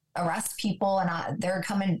 you arrest people and they're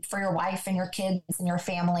coming for your wife and your kids and your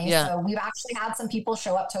family. Yeah. So we've actually had some people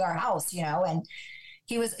show up to our house, and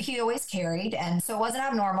he always carried. And so it wasn't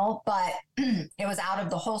abnormal, but it was out of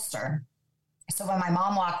the holster. So when my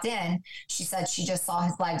mom walked in, she said she just saw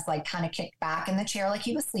his legs kind of kicked back in the chair, like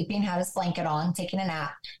he was sleeping, had his blanket on, taking a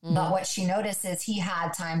nap. But what she noticed is he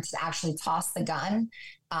had time to actually toss the gun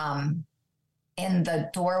in the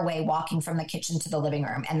doorway, walking from the kitchen to the living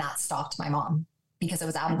room. And that stopped my mom, because it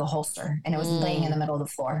was out of the holster and it was laying in the middle of the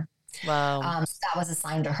floor. Wow. So that was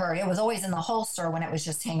assigned to her. It was always in the holster when it was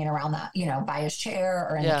just hanging around that, by his chair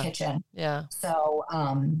or in the kitchen. Yeah. So,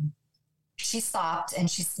 she stopped and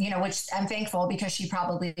she's, which I'm thankful because she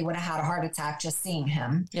probably would have had a heart attack just seeing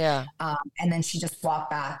him. Yeah. And then she just walked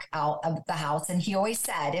back out of the house. And he always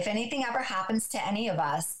said, if anything ever happens to any of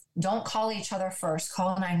us, don't call each other first,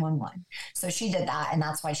 call 911. So she did that. And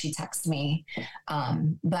that's why she texted me.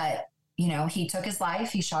 But, he took his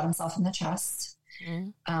life. He shot himself in the chest.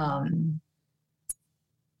 Mm-hmm.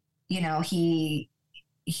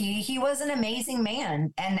 He was an amazing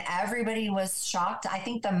man and everybody was shocked. I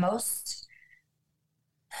think the most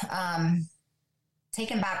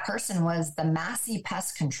taken back person was the Massey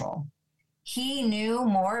Pest Control. He knew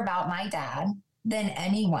more about my dad than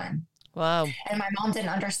anyone. Wow. And my mom didn't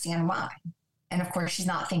understand why. And of course, she's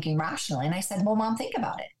not thinking rationally. And I said, well, Mom, think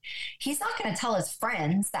about it. He's not going to tell his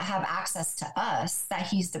friends that have access to us that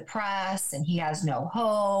he's depressed and he has no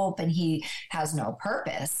hope and he has no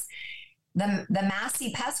purpose. The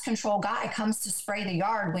Massey Pest Control guy comes to spray the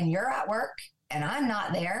yard when you're at work and I'm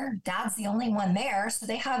not there. Dad's the only one there. So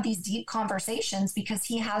they have these deep conversations because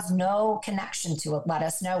he has no connection to it. Let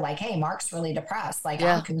us know, like, hey, Mark's really depressed. Like,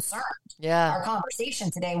 I'm concerned. Yeah. Our conversation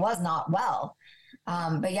today was not well.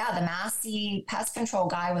 But yeah, the Massey Pest Control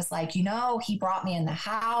guy was like, he brought me in the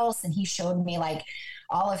house and he showed me like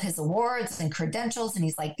all of his awards and credentials. And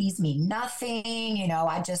he's like, these mean nothing.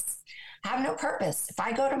 I just have no purpose. If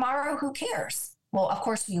I go tomorrow, who cares? Well, of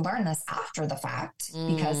course, we learn this after the fact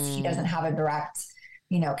because he doesn't have a direct,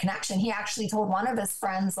 connection. He actually told one of his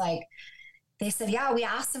friends, like, they said, yeah, we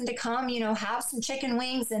asked him to come, have some chicken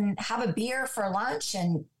wings and have a beer for lunch.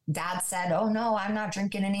 And Dad said, oh, no, I'm not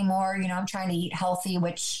drinking anymore. I'm trying to eat healthy,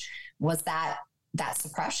 which was that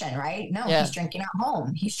suppression, right? No, he's drinking at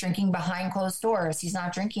home. He's drinking behind closed doors. He's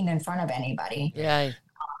not drinking in front of anybody. Yeah.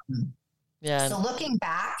 Yeah. So looking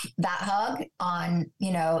back, that hug on,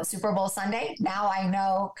 Super Bowl Sunday, now I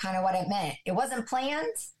know kind of what it meant. It wasn't planned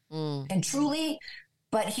and truly,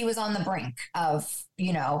 but he was on the brink of,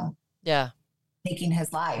 taking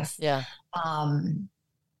his life. Yeah. Could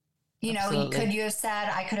you have said,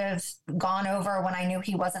 I could have gone over when I knew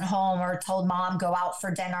he wasn't home or told Mom, go out for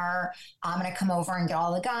dinner. I'm going to come over and get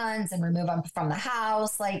all the guns and remove them from the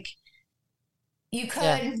house. Like you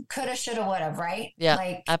coulda, shoulda, woulda, right? Yeah,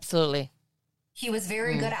 like absolutely. He was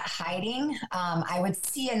very good at hiding. I would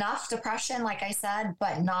see enough depression, like I said,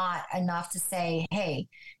 but not enough to say, hey,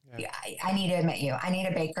 I need to admit you. I need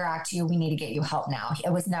a Baker Act you. We need to get you help now.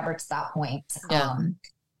 It was never to that point. Yeah.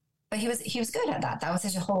 But he was good at that. That was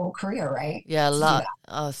his whole career, right? Yeah, a lot.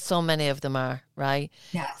 So many of them are, right?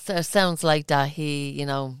 Yeah. So it sounds like that he,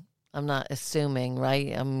 I'm not assuming,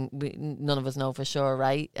 right? None of us know for sure,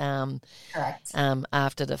 right? Correct.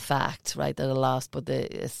 After the fact, right, that I lost, but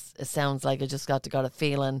it sounds like I just got a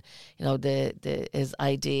feeling, his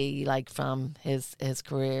ID, like from his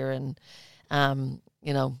career, and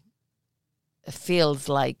it feels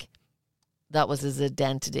like that was his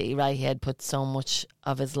identity, right? He had put so much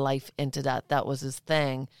of his life into that. That was his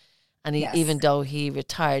thing, and even though he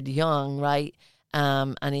retired young, right?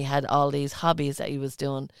 And he had all these hobbies that he was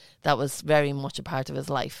doing. That was very much a part of his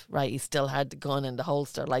life, right? He still had the gun in the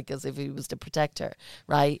holster, like as if he was the protector,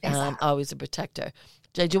 right? Exactly. Always a protector.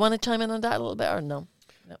 Jay, do you want to chime in on that a little bit or no?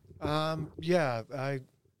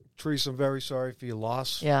 Trease, I'm very sorry for your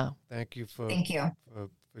loss. Yeah. Thank you for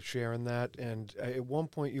sharing that. And at one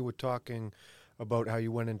point you were talking about how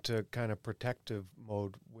you went into kind of protective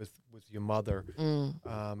mode with your mother.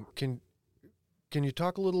 Can you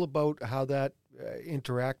talk a little about how that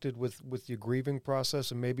interacted with your grieving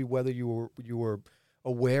process, and maybe whether you were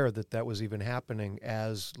aware that was even happening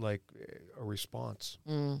as like a response?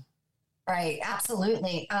 Right.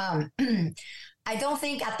 Absolutely. I don't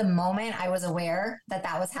think at the moment I was aware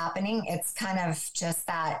that was happening. It's kind of just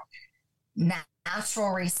that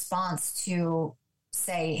natural response to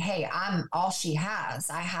say, hey, I'm all she has.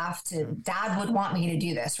 I have to, Dad would want me to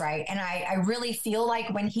do this. Right. And I really feel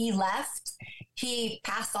like when he left, he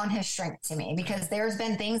passed on his strength to me, because there's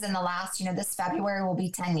been things in the last, this February will be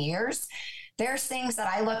 10 years. There's things that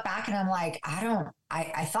I look back and I'm like,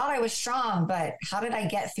 I thought I was strong, but how did I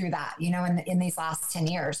get through that, in these last 10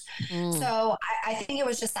 years? So I think it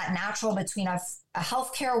was just that natural between a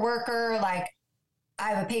healthcare worker, like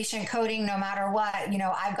I have a patient coding no matter what,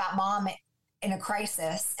 I've got Mom in a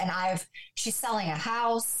crisis and she's selling a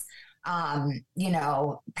house,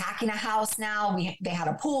 packing a house now. They had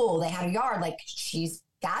a pool, they had a yard, like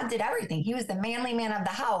Dad did everything. He was the manly man of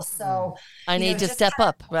the house. So I need to step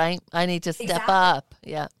up, right? I need to step up.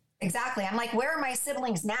 Yeah. Exactly. I'm like, where are my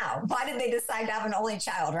siblings now? Why did they decide to have an only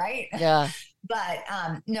child, right? Yeah.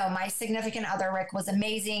 But no, my significant other, Rick, was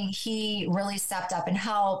amazing. He really stepped up and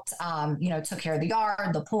helped, took care of the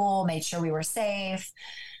yard, the pool, made sure we were safe.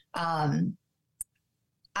 I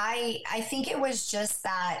think it was just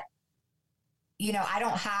that, I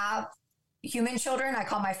don't have human children. I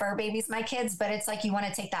call my fur babies my kids, but it's like you want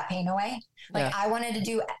to take that pain away. Like I wanted to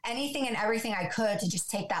do anything and everything I could to just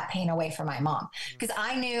take that pain away from my mom. Because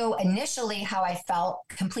I knew initially how I felt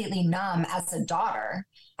completely numb as a daughter.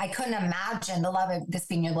 I couldn't imagine the love of this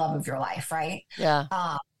being your love of your life, right? Yeah.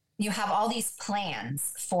 You have all these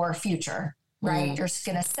plans for future, right? You're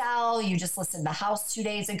going to sell. You just listed the house 2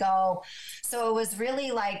 days ago. So it was really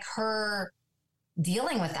like her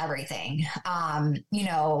dealing with everything,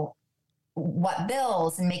 what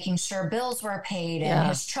bills and making sure bills were paid and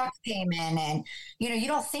his truck payment. And, you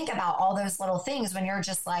don't think about all those little things when you're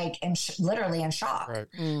just like literally in shock. Right.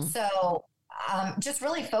 So just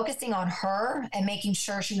really focusing on her and making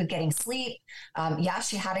sure she was getting sleep.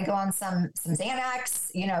 She had to go on some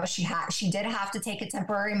Xanax. She did have to take a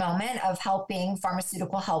temporary moment of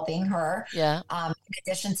pharmaceutical helping her. Yeah. In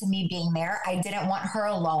addition to me being there, I didn't want her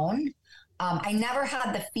alone. I never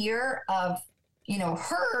had the fear of,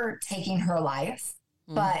 her taking her life,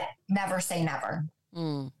 but never say never.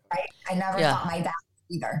 Right? I never thought my dad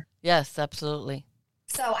either. Yes, absolutely.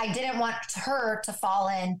 So I didn't want her to fall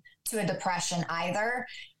into a depression either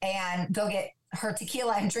and go get her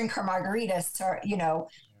tequila and drink her margaritas to,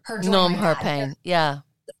 her joy. Numb her pain. Yeah.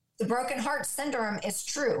 The broken heart syndrome is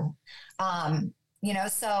true.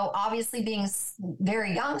 So obviously being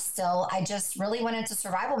very young still, I just really went into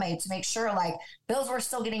survival mode to make sure like bills were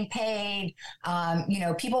still getting paid.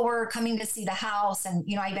 People were coming to see the house and,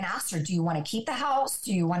 I even asked her, do you want to keep the house?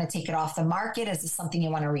 Do you want to take it off the market? Is this something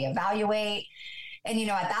you want to reevaluate? And,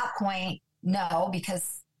 at that point, no,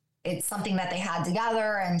 because it's something that they had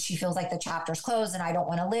together and she feels like the chapter's closed and I don't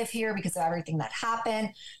want to live here because of everything that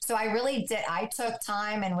happened. So I took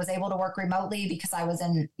time and was able to work remotely because I was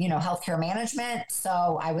in, healthcare management.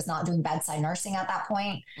 So I was not doing bedside nursing at that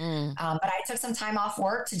point. But I took some time off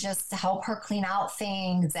work to help her clean out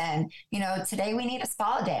things. And, today we need a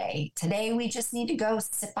spa day. Today we just need to go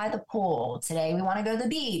sit by the pool. Today we want to go to the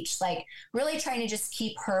beach. Like really trying to just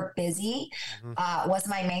keep her busy was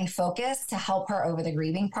my main focus to help her over the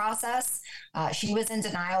grieving process. She was in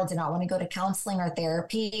denial, did not want to go to counseling or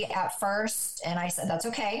therapy at first. And I said, that's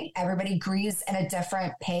okay. Everybody grieves at a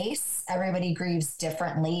different pace. Everybody grieves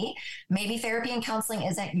differently. Maybe therapy and counseling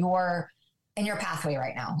isn't in your pathway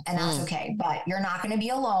right now. And that's okay. But you're not going to be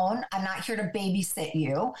alone. I'm not here to babysit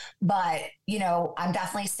you, but I'm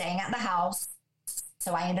definitely staying at the house.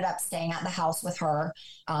 So I ended up staying at the house with her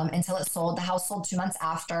until it sold. The house sold 2 months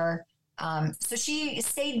after. So she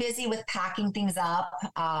stayed busy with packing things up,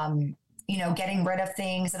 getting rid of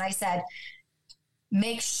things. And I said,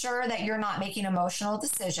 make sure that you're not making emotional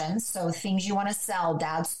decisions. So things you want to sell,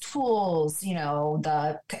 dad's tools,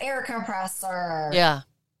 the air compressor. Yeah.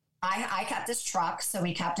 I kept his truck. So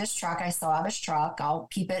we kept his truck. I still have his truck. I'll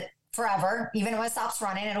keep it forever. Even when it stops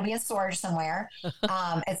running, it'll be in storage somewhere.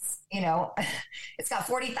 It's got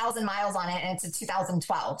 40,000 miles on it and it's a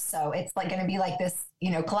 2012. So it's like going to be like this,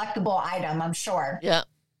 collectible item, I'm sure. Yeah.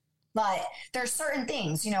 But there's certain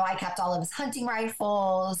things, I kept all of his hunting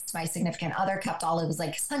rifles. My significant other kept all of his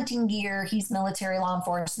his hunting gear. He's military law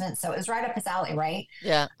enforcement. So it was right up his alley. Right.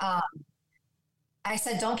 Yeah. I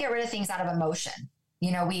said, don't get rid of things out of emotion.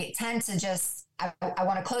 We tend to just, I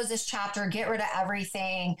want to close this chapter, get rid of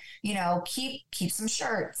everything, keep some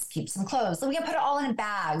shirts, keep some clothes. So we can put it all in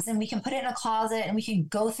bags and we can put it in a closet and we can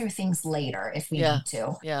go through things later if we need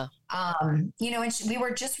to. Yeah. And we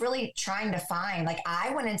were just really trying to find,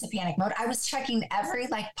 I went into panic mode. I was checking every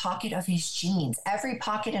pocket of his jeans, every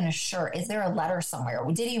pocket in a shirt. Is there a letter somewhere?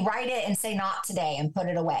 Did he write it and say not today and put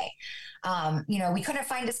it away? We couldn't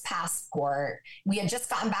find his passport. We had just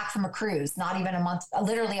gotten back from a cruise, not even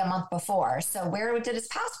literally a month before. So where did his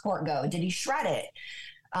passport go? Did he shred it?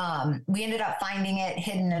 We ended up finding it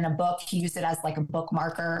hidden in a book. He used it as a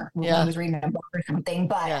bookmarker when he was reading a book or something.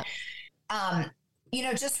 But,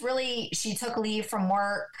 just really, she took leave from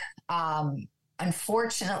work.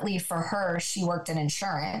 Unfortunately for her, she worked in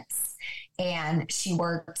insurance and she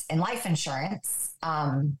worked in life insurance,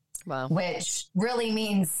 which really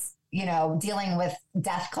means, dealing with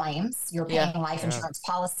death claims. You're paying life insurance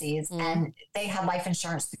policies and they had life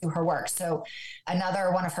insurance through her work. So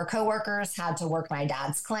another one of her coworkers had to work my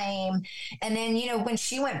dad's claim. And then, when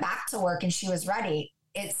she went back to work and she was ready,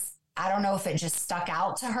 I don't know if it just stuck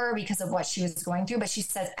out to her because of what she was going through, but she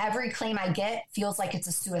says every claim I get feels like it's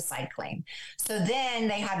a suicide claim. So then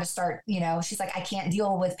they had to start, she's like, I can't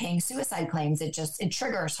deal with paying suicide claims. It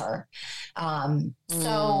triggers her.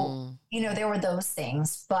 So, there were those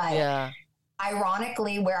things, but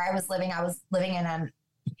ironically, where I was living in an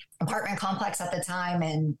apartment complex at the time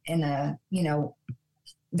and in a,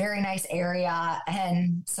 very nice area.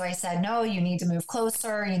 And so I said, no, you need to move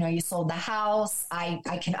closer. You sold the house. I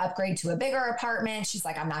can upgrade to a bigger apartment. She's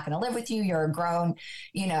like, I'm not going to live with you. You're a grown,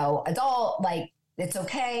 adult. Like, it's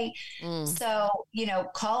okay. So,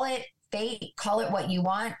 call it fate, call it what you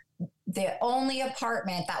want. The only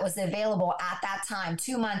apartment that was available at that time,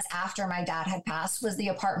 2 months after my dad had passed, was the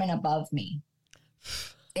apartment above me.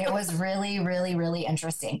 It was really, really, really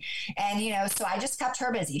interesting. And, so I just kept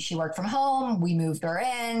her busy. She worked from home. We moved her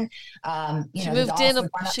in. She moved in.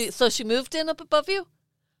 She moved in up above you?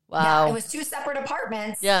 Wow. Yeah, it was 2 separate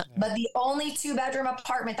apartments. Yeah. But the only 2-bedroom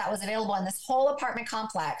apartment that was available in this whole apartment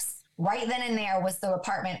complex right then and there was the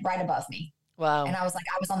apartment right above me. Wow. And I was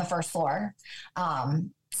on the first floor. So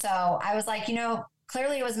I was like,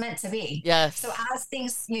 clearly it was meant to be. Yes. So as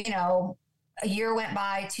things, a year went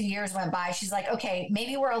by, 2 years went by. She's like, okay,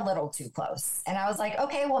 maybe we're a little too close. And I was like,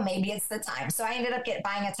 okay, well, maybe it's the time. So I ended up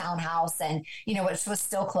buying a townhouse and, which was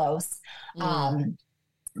still close.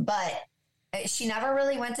 But she never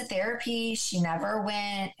really went to therapy. She never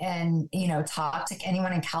went and, talked to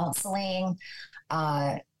anyone in counseling.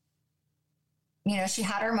 She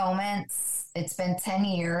had her moments. It's been 10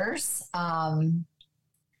 years.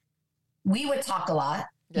 We would talk a lot.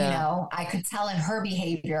 Yeah. I could tell in her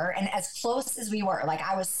behavior, and as close as we were,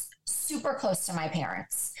 I was super close to my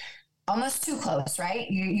parents, almost too close, right?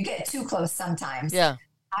 You get too close sometimes. Yeah.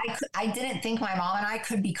 I didn't think my mom and I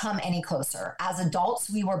could become any closer. As adults,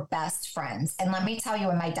 we were best friends. And let me tell you,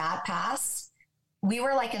 when my dad passed, we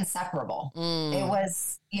were inseparable. It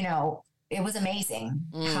was, it was amazing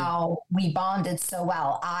how we bonded so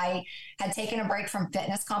well. I had taken a break from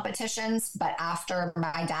fitness competitions, but after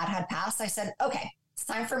my dad had passed, I said, okay, it's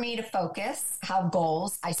time for me to focus, have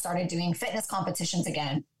goals. I started doing fitness competitions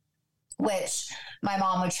again, which my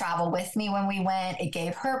mom would travel with me when we went. It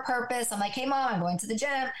gave her purpose. I'm like, hey, Mom, I'm going to the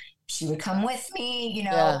gym. She would come with me,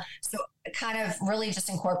 So it kind of really just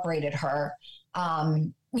incorporated her.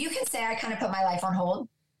 You can say I kind of put my life on hold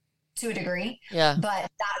to a degree. Yeah. But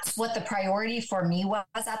that's what the priority for me was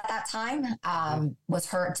at that time, was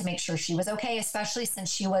her, to make sure she was okay, especially since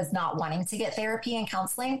she was not wanting to get therapy and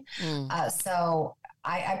counseling. So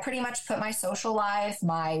I pretty much put my social life,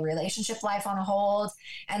 my relationship life on hold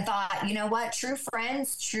and thought, you know what, true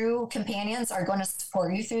friends, true companions are going to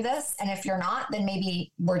support you through this. And if you're not, then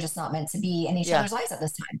maybe we're just not meant to be in each other's lives at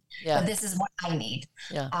this time. Yeah. But this is what I need.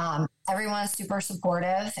 Yeah. Everyone's super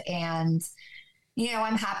supportive. And,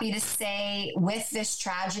 I'm happy to say with this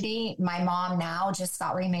tragedy, my mom now just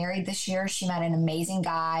got remarried this year. She met an amazing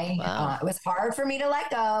guy. Wow. It was hard for me to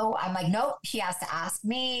let go. I'm like, nope, he has to ask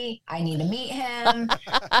me. I need to meet him.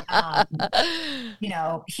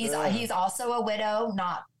 He's also a widow,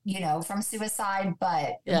 not, from suicide,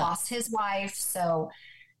 but lost his wife. So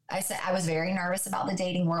I said, I was very nervous about the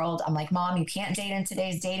dating world. I'm like, Mom, you can't date in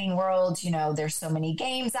today's dating world. There's so many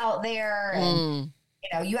games out there and,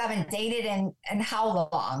 you haven't dated in how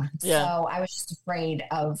long? Yeah. So I was just afraid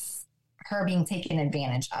of her being taken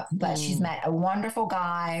advantage of, but she's met a wonderful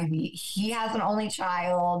guy. He has an only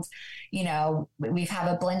child, we've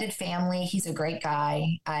have a blended family. He's a great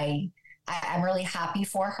guy. I'm really happy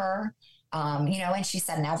for her. And she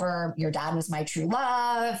said, never, your dad was my true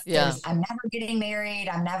love. Yeah. I'm never getting married.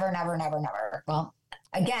 I'm never. Well,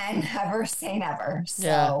 again, never say never. So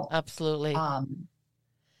yeah, absolutely.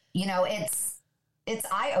 It's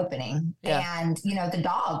eye-opening. Yeah. And, the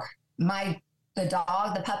dog,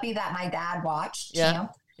 the puppy that my dad watched, Yeah.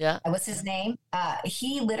 What's his name?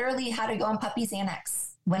 He literally had to go on puppy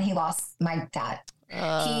Xanax when he lost my dad.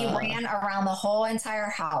 He ran around the whole entire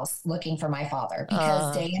house looking for my father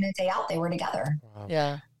because day in and day out, they were together.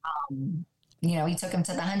 Yeah. He took him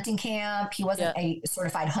to the hunting camp. He wasn't a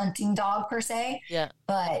certified hunting dog per se,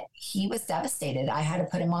 but he was devastated. I had to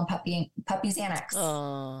put him on puppy Xanax.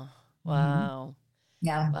 Oh, wow.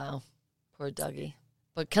 Yeah. Wow. Poor Dougie.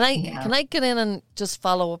 But can I get in and just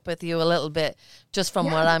follow up with you a little bit, just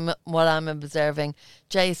from what I'm observing?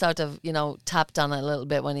 Jay sort of, tapped on it a little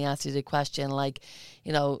bit when he asked you the question,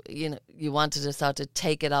 you wanted to sort of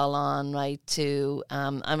take it all on, right? To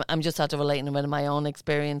I'm just sort of relating with my own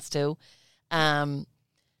experience too. He had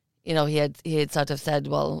sort of said,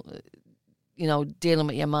 well, dealing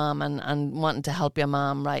with your mom and wanting to help your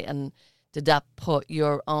mom, right? And did that put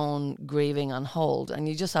your own grieving on hold? And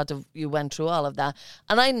you went through all of that.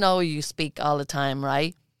 And I know you speak all the time,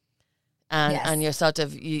 right? And you're sort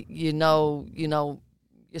of, you're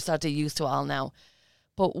sort of used to it all now.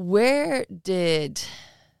 But where did,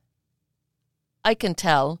 I can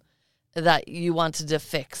tell that you wanted to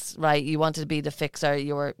fix, right? You wanted to be the fixer.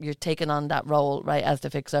 You're taking on that role, right, as the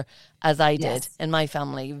fixer, as I did in my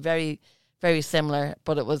family. Very, very similar,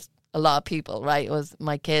 but it was a lot of people, right? It was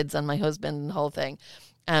my kids and my husband and the whole thing,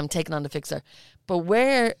 taking on the fixer. But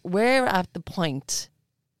where at the point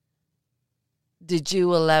did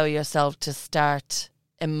you allow yourself to start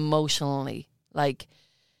emotionally? Like,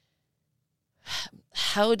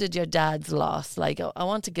 how did your dad's loss, like, I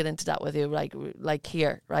want to get into that with you, like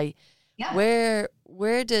here, right? Yeah.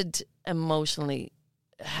 Where did emotionally,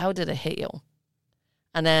 how did it hit you?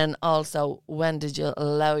 And then also, when did you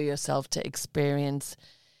allow yourself to experience,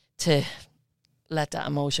 to let that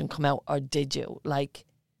emotion come out, or did you? Like,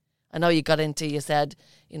 I know you got into, you said,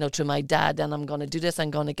 through my dad, and I'm going to do this,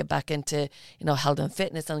 I'm going to get back into, health and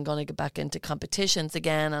fitness, and I'm going to get back into competitions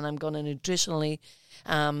again, and I'm going to nutritionally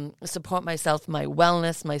support myself, my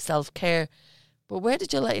wellness, my self-care. But where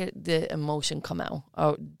did you let the emotion come out,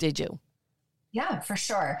 or did you? Yeah, for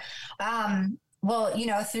sure. Well,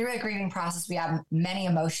 through a grieving process, we have many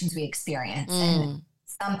emotions we experience. And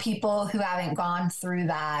some people who haven't gone through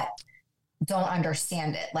that don't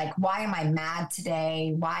understand it. Like, why am I mad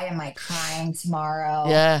today? Why am I crying tomorrow?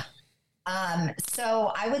 Yeah.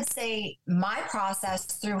 So I would say my process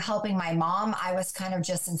through helping my mom, I was kind of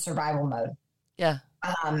just in survival mode. Yeah.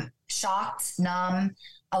 Shocked, numb.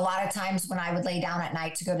 A lot of times when I would lay down at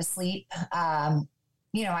night to go to sleep, I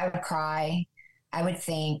would cry. I would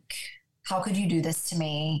think, how could you do this to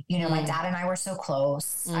me? My dad and I were so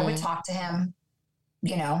close. I would talk to him,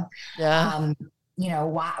 Yeah.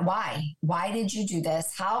 Why did you do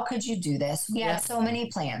this? How could you do this? We had so many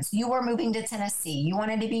plans. You were moving to Tennessee. You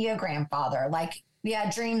wanted to be a grandfather. Like, we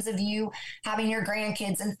had dreams of you having your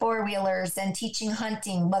grandkids and four-wheelers and teaching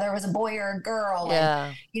hunting, whether it was a boy or a girl.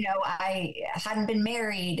 Yeah. And, I hadn't been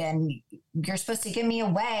married, and you're supposed to give me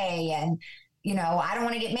away. And, I don't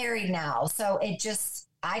want to get married now. So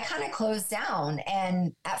I kind of closed down.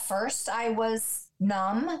 And at first I was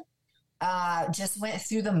numb. Just went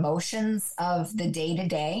through the motions of the day to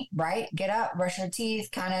day, right? Get up, brush your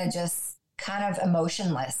teeth, kind of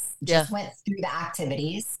emotionless. Just went through the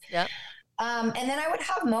activities. Yeah. And then I would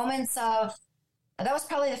have moments of, that was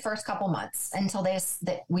probably the first couple months until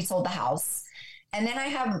we sold the house. And then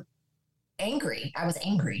I was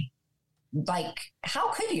angry. Like,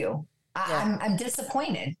 how could you? I'm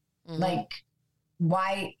disappointed. Like,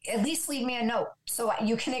 why? At least leave me a note so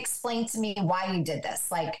you can explain to me why you did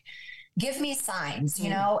this. Like, give me signs,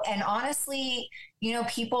 and honestly,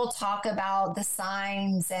 people talk about the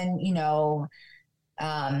signs and,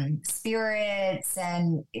 spirits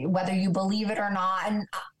and whether you believe it or not. And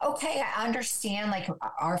okay, I understand, like,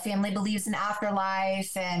 our family believes in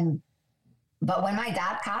afterlife. But when my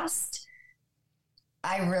dad passed,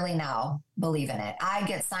 I really now believe in it. I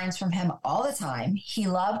get signs from him all the time. He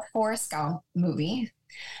loved Forrest Gump movie.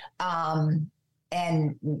 And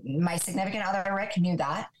my significant other, Rick, knew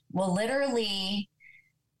that. Well, literally,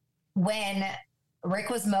 when Rick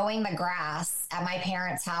was mowing the grass at my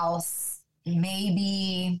parents' house,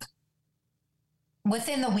 maybe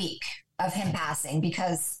within the week of him passing,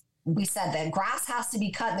 because we said that grass has to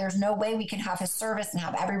be cut. There's no way we can have his service and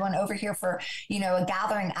have everyone over here for, a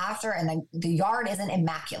gathering after. And the yard isn't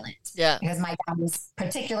immaculate. Yeah. Because my dad was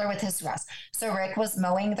particular with his grass. So Rick was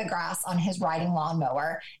mowing the grass on his riding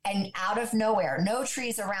lawnmower, and out of nowhere, no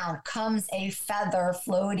trees around, comes a feather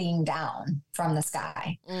floating down from the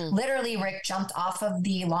sky. Literally, Rick jumped off of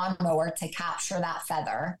the lawnmower to capture that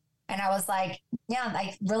feather. And I was like, yeah,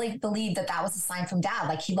 I really believe that was a sign from Dad.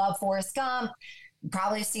 Like, he loved Forrest Gump.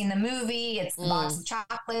 Probably seen the movie. It's the box of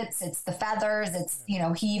chocolates. It's the feathers. It's,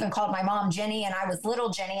 he even called my mom Jenny, and I was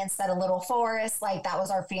little Jenny instead of little Forrest. Like, that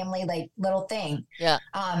was our family, like, little thing. Yeah.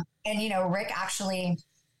 And, Rick actually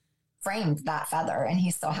framed that feather, and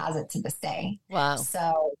he still has it to this day. Wow.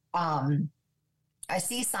 So, I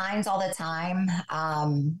see signs all the time.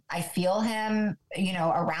 I feel him,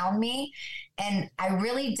 around me, and I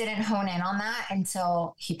really didn't hone in on that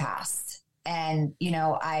until he passed. And,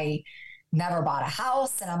 I never bought a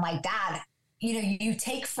house. And I'm like, Dad, you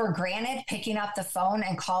take for granted picking up the phone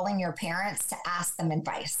and calling your parents to ask them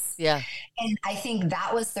advice. Yeah. And I think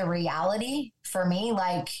that was the reality for me.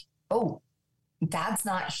 Like, oh, Dad's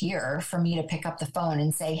not here for me to pick up the phone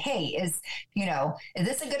and say, hey, is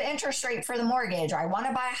this a good interest rate for the mortgage? Or I want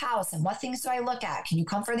to buy a house. And what things do I look at? Can you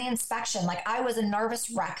come for the inspection? Like, I was a nervous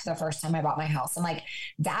wreck the first time I bought my house. I'm like,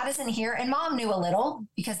 Dad isn't here. And Mom knew a little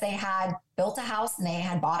because they had built a house and they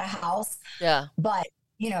had bought a house. Yeah. But,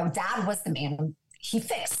 Dad was the man. He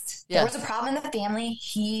fixed. Yeah. There was a problem in the family.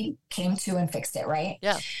 He came to and fixed it. Right.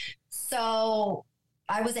 Yeah. So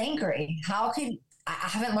I was angry. I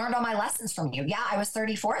haven't learned all my lessons from you. Yeah, I was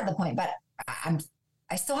 34 at the point, but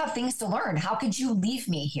I still have things to learn. How could you leave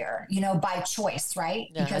me here, by choice, right?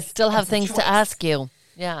 Yeah, because I still have things to ask you.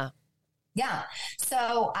 Yeah. Yeah.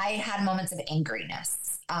 So I had moments of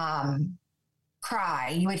angriness, cry.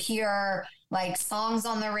 You would hear like songs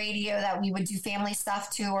on the radio that we would do family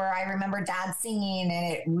stuff to, or I remember Dad singing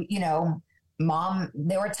and it, Mom,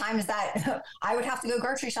 there were times that I would have to go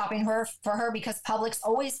grocery shopping for her because Publix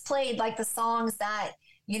always played like the songs that,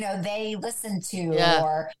 they listened to,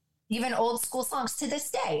 or even old school songs to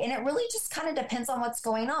this day. And it really just kind of depends on what's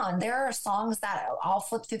going on. There are songs that I'll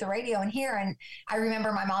flip through the radio and hear. And I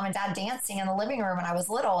remember my mom and dad dancing in the living room when I was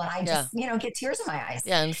little, and I just, get tears in my eyes.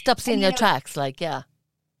 Yeah. And stop seeing your tracks. Like, yeah.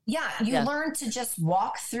 Yeah. You learn to just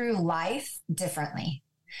walk through life differently.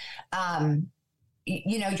 A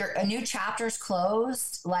new chapter's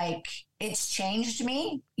closed. Like, it's changed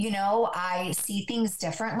me. I see things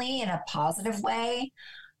differently in a positive way.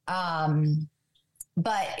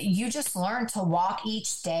 But you just learn to walk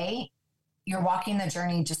each day. You're walking the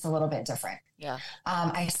journey just a little bit different. Yeah.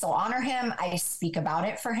 I still honor him. I speak about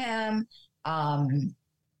it for him. I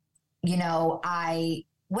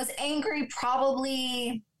was angry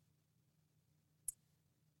probably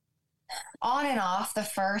on and off the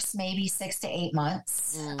first maybe 6 to 8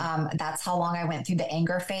 months. That's how long I went through the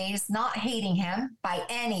anger phase, not hating him by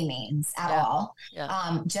any means at all.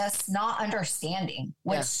 Yeah. Just not understanding,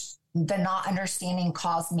 which the not understanding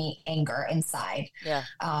caused me anger inside. Yeah.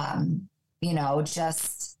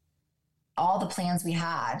 Just all the plans we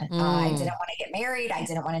had. I didn't want to get married. I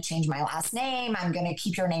didn't want to change my last name. I'm going to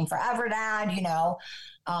keep your name forever, Dad,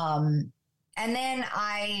 and then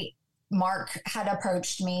Mark had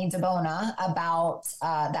approached me, Debona, about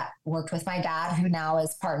that worked with my dad, who now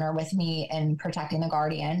is partner with me in protecting the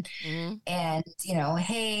guardian. And,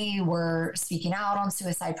 hey, we're speaking out on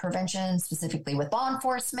suicide prevention, specifically with law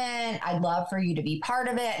enforcement. I'd love for you to be part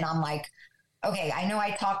of it. And I'm like, okay, I know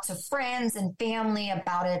I talked to friends and family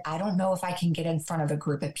about it. I don't know if I can get in front of a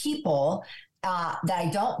group of people that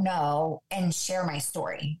I don't know and share my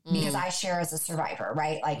story, because I share as a survivor,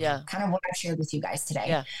 right? Like kind of what I've shared with you guys today.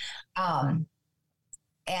 Yeah.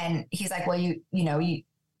 And he's like, well,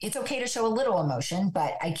 it's okay to show a little emotion,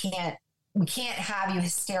 but we can't have you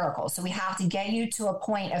hysterical. So we have to get you to a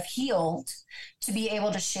point of healed to be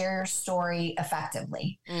able to share your story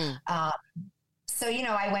effectively. So,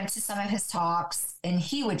 I went to some of his talks and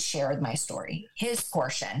he would share my story, his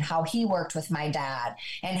portion, how he worked with my dad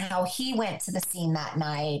and how he went to the scene that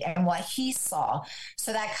night and what he saw.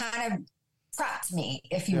 So that kind of prepped me,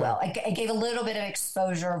 if you will. I gave a little bit of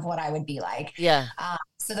exposure of what I would be like. Yeah.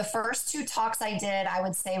 So the first 2 talks I did, I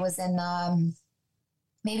would say was in the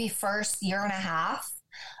maybe first year and a half.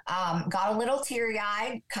 Got a little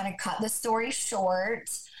teary-eyed, kind of cut the story short.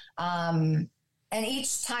 And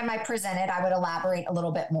each time I presented, I would elaborate a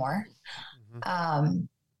little bit more.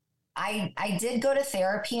 I did go to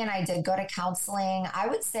therapy and I did go to counseling, I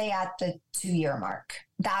would say at the 2-year mark.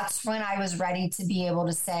 That's when I was ready to be able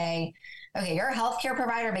to say, okay, you're a healthcare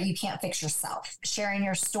provider, but you can't fix yourself. Sharing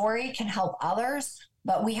your story can help others,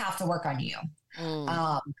 but we have to work on you.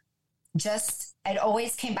 It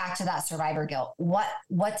always came back to that survivor guilt. What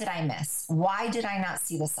did I miss? Why did I not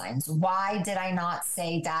see the signs? Why did I not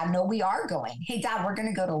say, Dad, no, we are going. Hey, Dad, we're going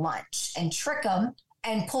to go to lunch, and trick them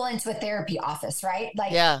and pull into a therapy office, right?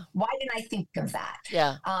 Like, why didn't I think of that?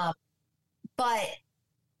 Yeah. But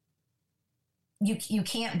you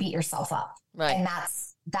can't beat yourself up. Right. And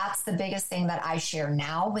that's the biggest thing that I share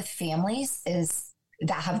now with families is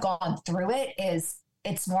that have gone through it is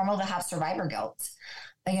it's normal to have survivor guilt.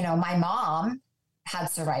 My mom had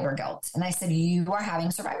survivor guilt. And I said, you are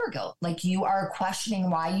having survivor guilt. Like, you are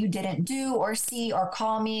questioning why you didn't do or see or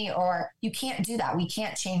call me, or you can't do that. We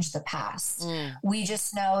can't change the past. We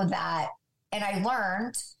just know that. And I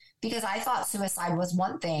learned, because I thought suicide was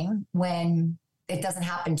one thing when it doesn't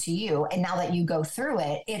happen to you. And now that you go through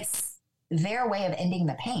it, it's their way of ending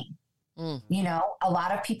the pain. A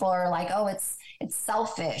lot of people are like, oh, it's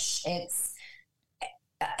selfish. It's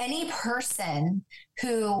any person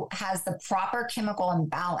who has the proper chemical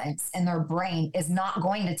imbalance in their brain is not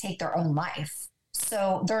going to take their own life.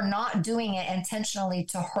 So they're not doing it intentionally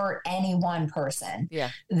to hurt any one person. Yeah.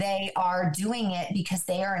 They are doing it because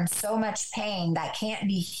they are in so much pain that can't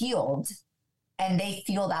be healed, and they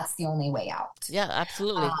feel that's the only way out. Yeah,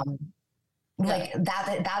 absolutely. Like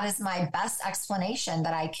that is my best explanation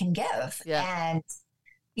that I can give. Yeah. And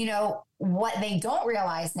you know, what they don't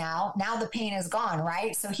realize now the pain is gone,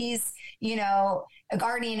 right? So he's, you know, a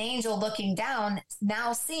guardian angel looking down,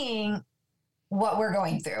 now seeing what we're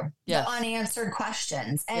going through, the unanswered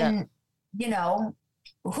questions. And, you know,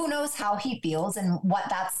 who knows how he feels and what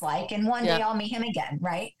that's like. And one day I'll meet him again,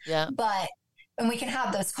 right? Yeah. And we can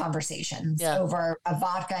have those conversations over a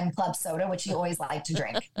vodka and club soda, which you always like to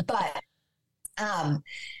drink. But I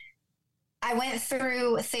went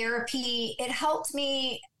through therapy. It helped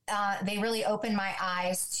me. They really opened my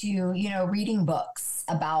eyes to, you know, reading books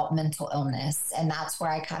about mental illness. And that's where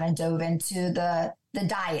I kind of dove into the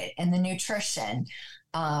diet and the nutrition,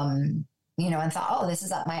 you know, and thought, oh, this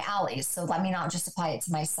is up my alley. So let me not just apply it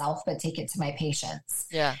to myself, but take it to my patients.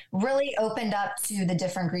 Yeah. Really opened up to the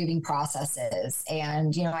different grieving processes.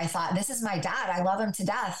 And, you know, I thought, this is my dad. I love him to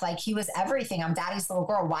death. Like, he was everything. I'm daddy's little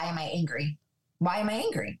girl. Why am I angry?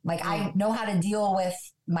 Like, I know how to deal with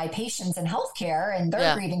my patients in healthcare and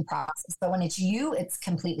their grieving process. But when it's you, it's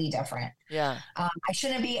completely different. Yeah. I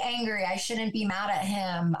shouldn't be angry. I shouldn't be mad at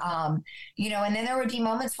him. You know, and then there would be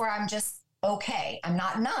moments where I'm just okay. I'm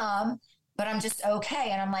not numb, but I'm just okay.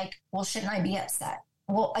 And I'm like, well, shouldn't I be upset?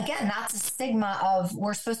 Well, again, that's a stigma of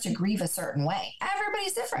we're supposed to grieve a certain way.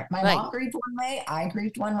 Everybody's different. My mom grieved one way. I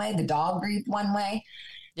grieved one way. The dog grieved one way.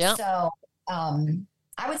 Yeah. So,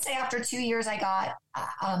 I would say after 2 years, I got,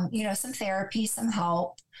 you know, some therapy, some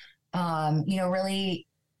help, you know, really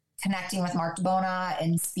connecting with Mark DeBona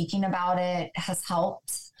and speaking about it has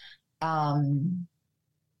helped. Yeah,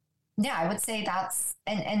 I would say that's,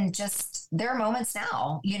 and just there are moments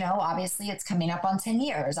now, you know, obviously it's coming up on 10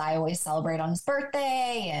 years. I always celebrate on his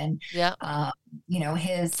birthday and, you know,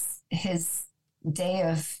 his day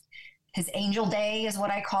of, his angel day is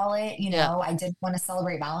what I call it. You know, I didn't want to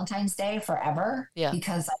celebrate Valentine's Day forever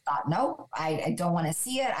because I thought, no, I don't want to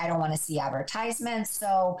see it. I don't want to see advertisements.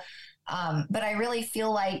 So, but I really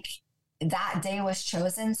feel like that day was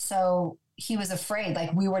chosen. So he was afraid,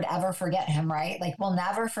 like, we would ever forget him, right? Like, we'll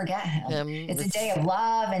never forget him. It's a day of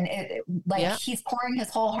love. And he's pouring his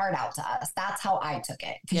whole heart out to us. That's how I took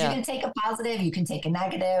it. Because you can take a positive, you can take a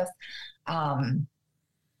negative.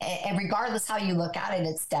 And regardless how you look at it,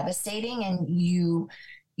 it's devastating. And you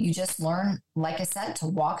just learn, like I said, to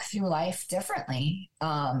walk through life differently.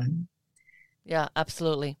 Yeah,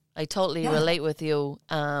 absolutely. I totally relate with you,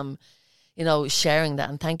 you know, sharing that.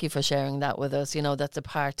 And thank you for sharing that with us. You know, that's a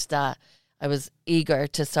part that I was eager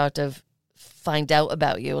to sort of find out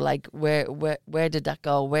about you. Like, where did that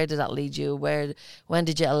go? Where did that lead you? When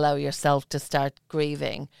did you allow yourself to start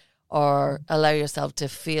grieving? Or allow yourself to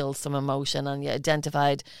feel some emotion, and you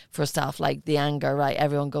identified for yourself, like the anger, right?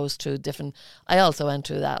 Everyone goes through different. I also went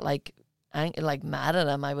through that, like mad at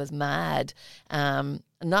him. I was mad,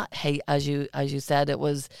 not hate, as you said. It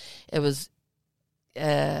was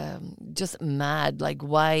just mad. Like,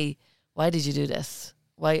 why did you do this?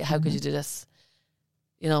 How could you do this?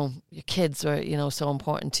 You know, your kids were, you know, so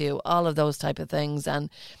important to you. All of those type of things, and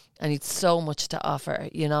he'd so much to offer,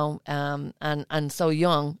 you know, and so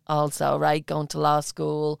young also, right? Going to law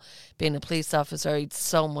school, being a police officer, he'd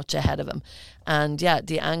so much ahead of him. And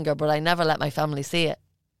the anger, but I never let my family see it,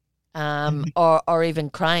 or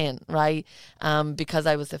even crying, right? Because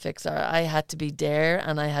I was the fixer. I had to be there,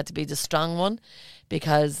 and I had to be the strong one,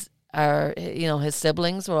 because his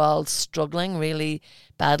siblings were all struggling really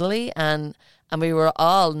badly, and we were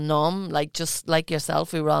all numb, like just like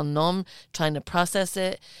yourself. We were all numb, trying to process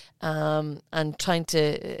it, and trying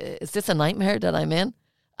to. Is this a nightmare that I'm in?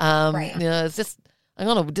 Right. You know,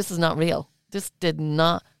 this is not real. This did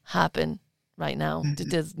not happen right now. It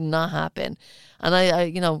does not happen. And I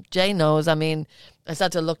you know, Jay knows. I mean, I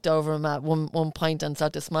started to look over him at one point and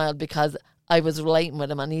started to smile because I was relating with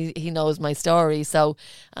him, and he knows my story. So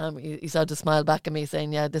he started to smile back at me,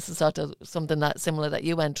 saying, "Yeah, this is sort of something that similar that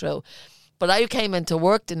you went through." But I came into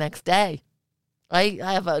work the next day. I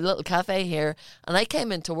have a little cafe here, and I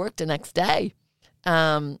came into work the next day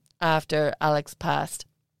after Alex passed.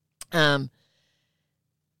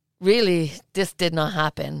 Really, this did not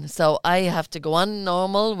happen. So I have to go on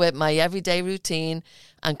normal with my everyday routine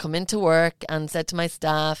and come into work and said to my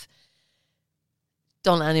staff,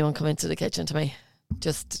 don't let anyone come into the kitchen to me.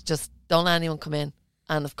 Just don't let anyone come in.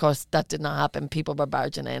 And of course, that did not happen. People were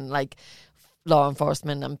barging in, like law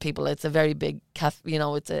enforcement and people. It's a very big you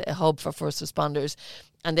know, it's a hub for first responders,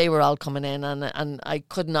 and they were all coming in, and I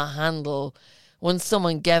could not handle Once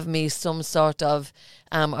someone gave me some sort of,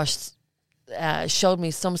 showed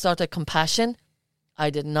me some sort of compassion, I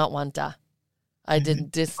did not want that. I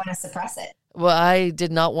didn't want to suppress it. Well, I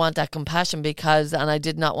did not want that compassion and I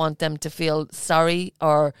did not want them to feel sorry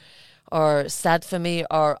or sad for me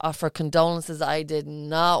or offer condolences. I did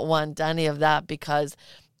not want any of that because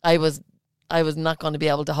I was not going to be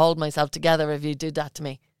able to hold myself together if you do that to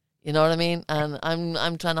me. You know what I mean? And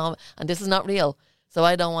I'm trying to hold, and this is not real. So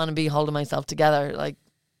I don't want to be holding myself together.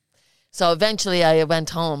 So eventually I went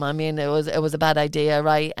home. I mean, it was a bad idea,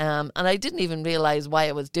 right? And I didn't even realize why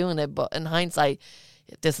I was doing it. But in hindsight,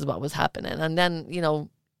 this is what was happening. And then,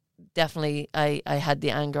 definitely I had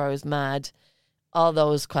the anger. I was mad. All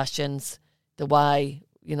those questions, the why,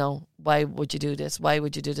 why would you do this? Why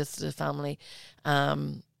would you do this to the family?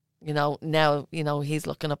 Now, he's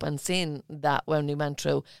looking up and seeing that when we went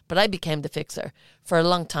through. But I became the fixer for a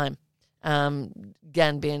long time.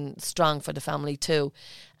 Again, being strong for the family too.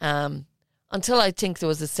 Until I think there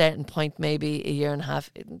was a certain point, maybe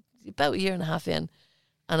about a year and a half in,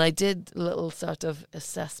 and I did a little sort of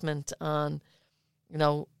assessment on,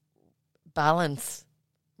 balance,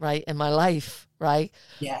 right, in my life, right?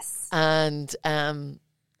 Yes. And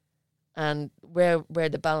where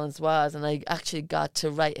the balance was, and I actually got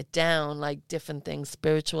to write it down, like different things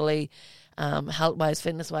spiritually, health-wise,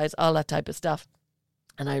 fitness-wise, all that type of stuff.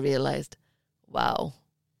 And I realized, wow,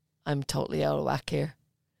 I'm totally out of whack here.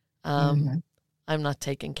 I'm not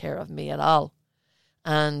taking care of me at all.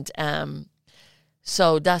 And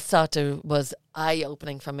so that sort of was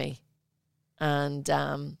eye-opening for me. And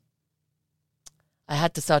I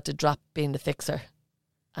had to sort of drop being the fixer.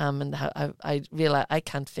 And I realized I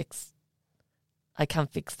can't fix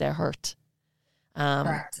their hurt.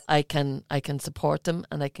 Correct. I can support them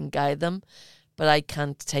and I can guide them, but I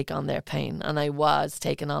can't take on their pain. And I was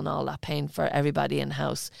taking on all that pain for everybody in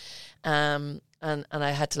house. And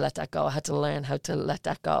I had to let that go. I had to learn how to let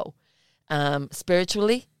that go.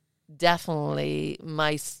 Spiritually, definitely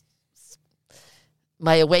my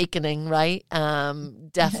awakening, right?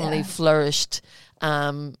 Definitely flourished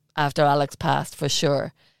after Alex passed, for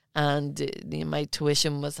sure. And my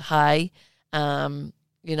tuition was high,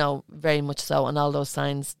 very much so. And all those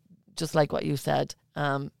signs, just like what you said,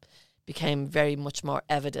 became very much more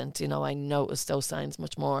evident. I noticed those signs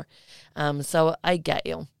much more. So I get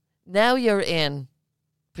you. Now you're in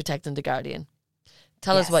Protecting the Guardian.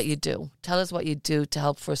 Tell us what you do. Tell us what you do to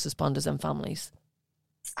help first responders and families.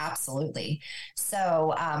 Absolutely.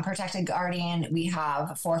 So Protected Guardian, we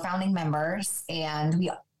have 4 founding members, and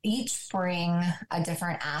we each bring a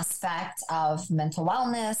different aspect of mental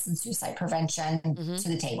wellness and suicide prevention to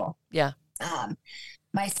the table. Yeah.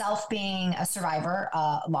 Myself being a survivor,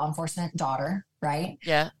 law enforcement daughter, right?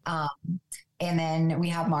 Yeah. And then we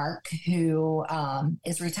have Mark, who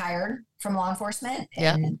is retired from law enforcement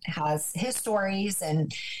and has his stories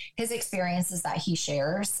and his experiences that he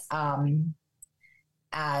shares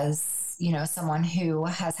as, someone who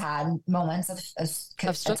has had moments of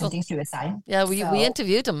attempting suicide. Yeah, we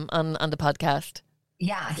interviewed him on the podcast.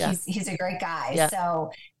 Yeah, he's a great guy. Yeah.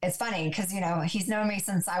 So it's funny because, he's known me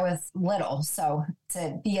since I was little. So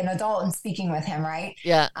to be an adult and speaking with him, right?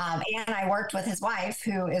 Yeah. And I worked with his wife,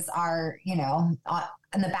 who is our,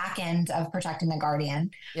 on the back end of Protecting the Guardian.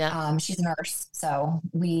 Yeah. She's a nurse. So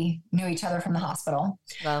we knew each other from the hospital.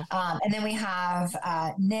 Wow. And then we have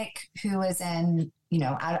Nick, who is in,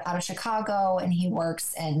 out of Chicago, and he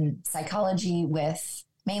works in psychology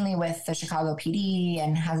mainly with the Chicago PD,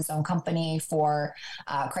 and has his own company for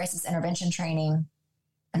crisis intervention training.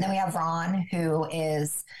 And then we have Ron, who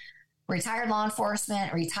is retired law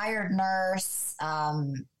enforcement, retired nurse,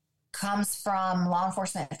 comes from law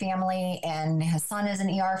enforcement family, and his son is an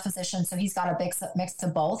ER physician. So he's got a big mix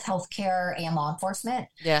of both healthcare and law enforcement.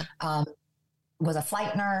 Yeah. Was a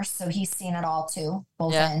flight nurse. So he's seen it all too,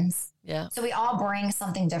 both ends. Yeah. So we all bring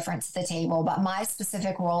something different to the table, but my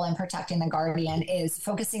specific role in Protecting the Guardian is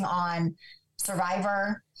focusing on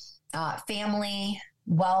survivor, family,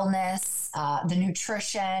 wellness, the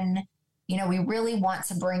nutrition. We really want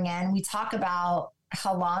to bring in, we talk about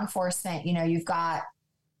how law enforcement, you've got,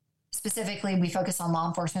 specifically, we focus on law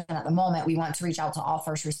enforcement at the moment. We want to reach out to all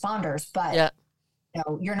first responders, but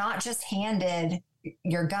you're not just handed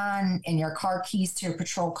your gun and your car keys to your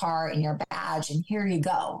patrol car and your badge, and here you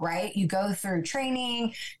go, right? You go through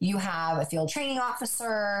training, you have a field training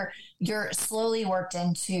officer, you're slowly worked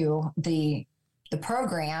into the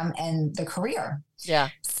program and the career. Yeah.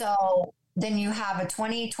 So then you have a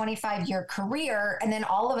 25 year career, and then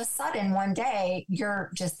all of a sudden one day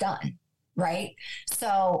you're just done, right?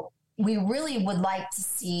 So we really would like to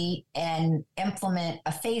see and implement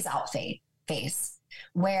a phase out phase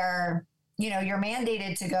where you're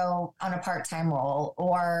mandated to go on a part-time role,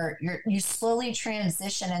 or you slowly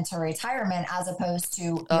transition into retirement, as opposed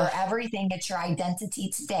to you're everything. It's your identity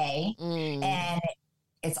today and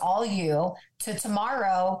it's all you, to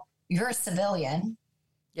tomorrow you're a civilian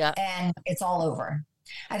and it's all over.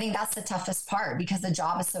 I think that's the toughest part, because the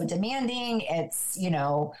job is so demanding. It's,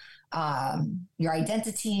 your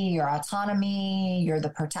identity, your autonomy, you're the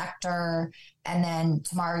protector. And then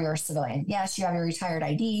tomorrow you're a civilian. Yes, you have your retired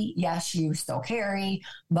ID. Yes, you still carry,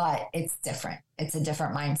 but it's different. It's a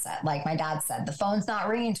different mindset. Like my dad said, the phone's not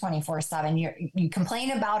ringing 24/7. You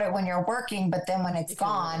complain about it when you're working, but then when it's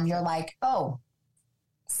gone, you're like, oh.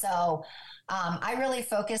 So I really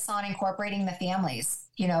focus on incorporating the families,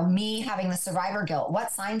 me having the survivor guilt.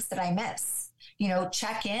 What signs did I miss?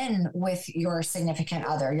 Check in with your significant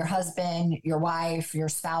other, your husband, your wife, your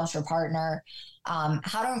spouse, your partner,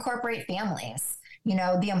 how to incorporate families,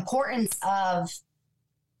 the importance of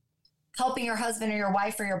helping your husband or your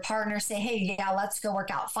wife or your partner say, hey, yeah, let's go work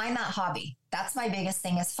out. Find that hobby. That's my biggest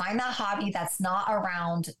thing, is find that hobby that's not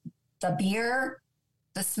around the beer,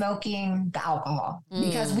 the smoking, the alcohol,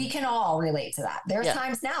 because we can all relate to that. There's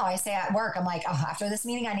times now I say at work, I'm like, oh, after this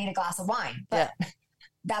meeting, I need a glass of wine, but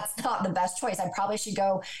that's not the best choice. I probably should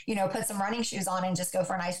go, put some running shoes on and just go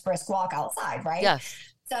for a nice brisk walk outside. Right. Yes.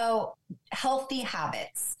 So healthy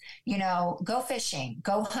habits, go fishing,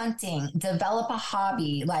 go hunting, develop a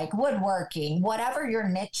hobby like woodworking, whatever your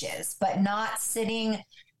niche is, but not sitting,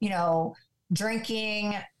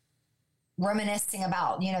 drinking, reminiscing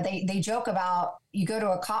about, they joke about, you go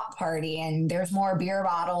to a cop party and there's more beer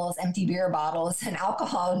bottles, empty beer bottles and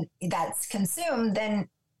alcohol that's consumed than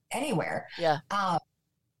anywhere. Yeah.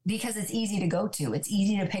 Because it's easy to go to. It's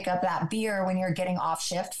easy to pick up that beer when you're getting off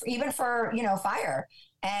shift, even for, fire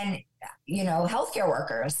and, healthcare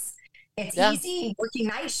workers. It's easy working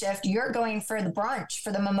night shift. You're going for the brunch,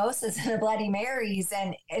 for the mimosas and the Bloody Marys,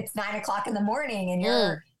 and it's 9:00 in the morning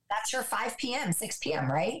and that's your 5 p.m., 6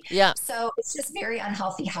 p.m., right? Yeah. So it's just very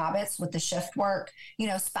unhealthy habits with the shift work.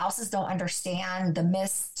 Spouses don't understand the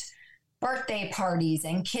missed birthday parties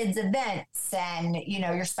and kids events, and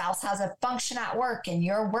your spouse has a function at work and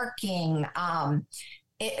you're working.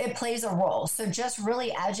 It plays a role. So just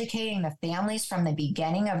really educating the families from the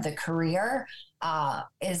beginning of the career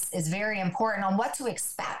is very important on what to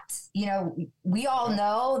expect. We all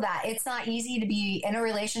know that it's not easy to be in a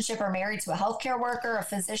relationship or married to a healthcare worker, a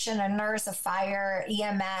physician, a nurse, a fire,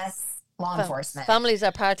 EMS, law enforcement. Families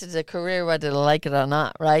are part of the career, whether they like it or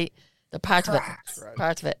not, right? They're part of it. Right.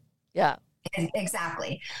 Part of it. Yeah.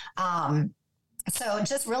 Exactly. So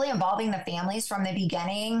just really involving the families from the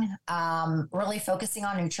beginning, really focusing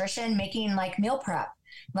on nutrition, making like meal prep,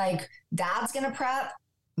 like dad's going to prep,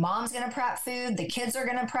 mom's going to prep food, the kids are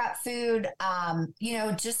going to prep food,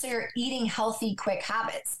 just so you're eating healthy, quick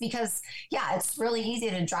habits, because it's really easy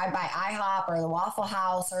to drive by IHOP or the Waffle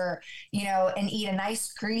House or, and eat a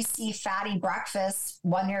nice, greasy, fatty breakfast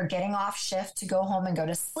when you're getting off shift to go home and go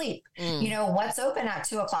to sleep. What's open at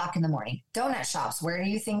 2:00 in the morning? Donut shops. Where do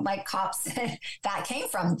you think like cops that came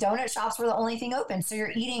from? Donut shops were the only thing open. So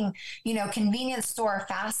you're eating, convenience store,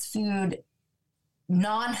 fast food,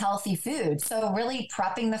 non-healthy food. So really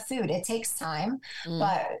prepping the food, it takes time,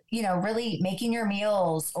 but, really making your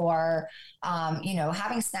meals or,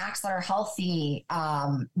 having snacks that are healthy,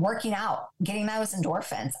 working out, getting those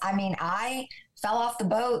endorphins. I mean, I fell off the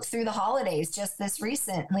boat through the holidays just this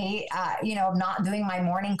recently, not doing my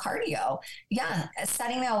morning cardio.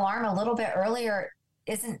 Setting the alarm a little bit earlier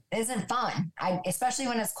isn't fun. Especially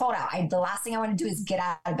when it's cold out. The last thing I want to do is get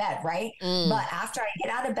out of bed, right? But after I get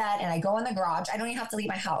out of bed and I go in the garage, I don't even have to leave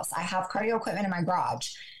my house. I have cardio equipment in my garage.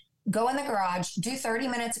 Go in the garage, do 30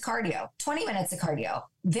 minutes of cardio, 20 minutes of cardio.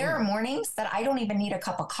 There are mornings that I don't even need a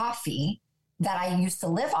cup of coffee that I used to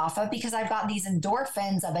live off of, because I've got these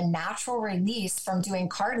endorphins of a natural release from doing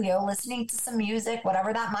cardio, listening to some music,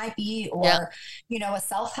 whatever that might be, or, a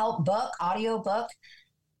self-help book, audio book.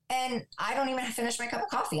 And I don't even finish my cup of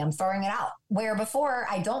coffee. I'm throwing it out. Where before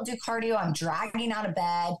I don't do cardio, I'm dragging out of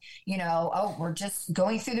bed, we're just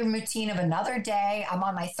going through the routine of another day. I'm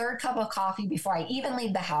on my third cup of coffee before I even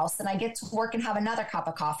leave the house. And I get to work and have another cup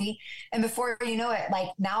of coffee. And before you know it, like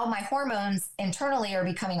now my hormones internally are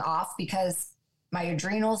becoming off because my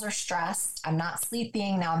adrenals are stressed. I'm not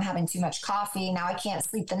sleeping. Now I'm having too much coffee. Now I can't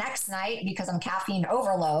sleep the next night because I'm caffeine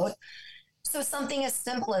overload. So something as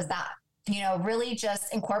simple as that. Really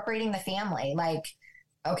just incorporating the family. Like,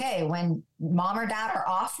 okay, when mom or dad are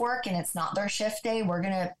off work and it's not their shift day, we're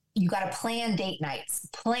going to you got to plan date nights,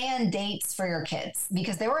 plan dates for your kids,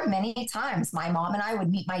 because there were many times my mom and I would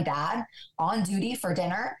meet my dad on duty for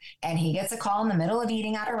dinner, and he gets a call in the middle of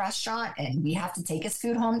eating at a restaurant and we have to take his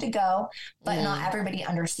food home to go. But not everybody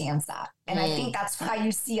understands that. And I think that's why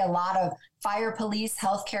you see a lot of fire, police,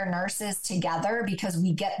 healthcare nurses together, because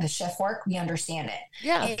we get the shift work. We understand it.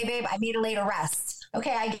 Yeah. Hey, babe, I made a late arrest.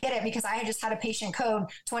 Okay, I get it, because I had just had a patient code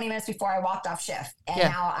 20 minutes before I walked off shift, and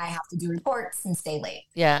now I have to do reports and stay late.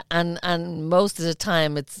 Yeah, and most of the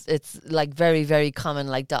time it's like very, very common,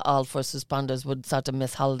 like that all first responders would sort of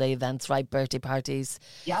miss holiday events, right? Birthday parties,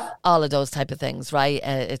 all of those type of things, right?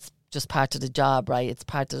 It's just part of the job, right? It's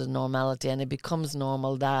part of the normality, and it becomes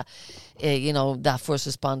normal that, that first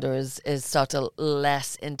responder is sort of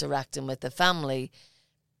less interacting with the family.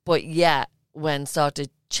 But yeah, when sort of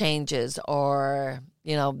changes, or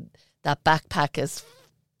that backpack is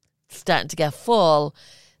starting to get full,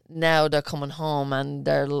 now they're coming home and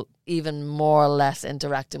they're even more or less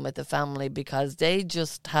interacting with the family, because they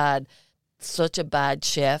just had such a bad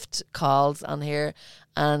shift calls on here,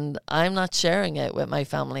 and I'm not sharing it with my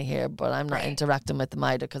family here, but I'm not interacting with them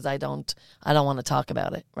either, because I don't want to talk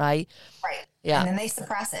about it, right? Yeah. And then they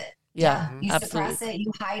suppress it. Yeah, you suppress it,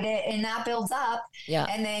 you hide it, and that builds up. Yeah.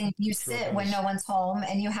 And then you sit when no one's home,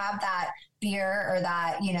 and you have that beer or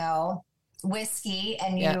that, whiskey,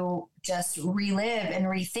 and you just relive and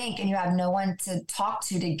rethink, and you have no one to talk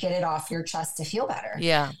to get it off your chest to feel better.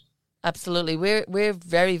 Yeah. Absolutely. We're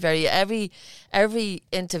very, very, every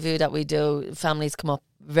interview that we do, families come up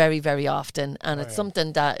very, very often, and it's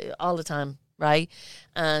something that all the time, right?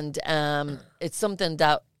 And it's something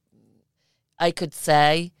that I could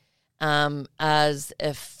say as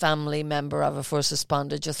a family member of a first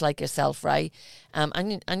responder, just like yourself, right?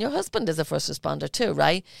 And your husband is a first responder too,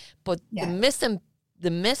 right? But the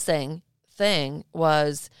missing thing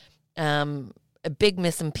was a big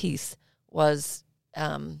missing piece was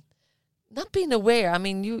not being aware. I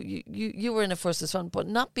mean, you were in a first responder, but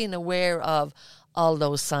not being aware of all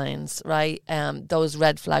those signs, right? Those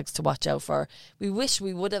red flags to watch out for. We wish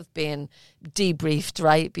we would have been debriefed,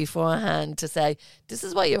 right, beforehand, to say, this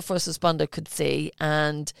is what your first responder could see,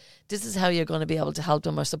 and this is how you're going to be able to help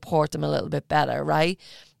them or support them a little bit better, right?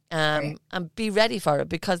 And be ready for it,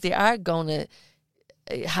 because they are going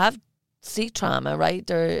to see trauma, right?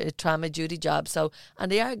 They're a trauma duty job. So,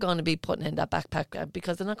 and they are going to be putting in that backpack,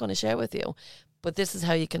 because they're not going to share with you. But this is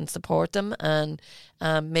how you can support them, and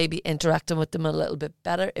maybe interacting with them a little bit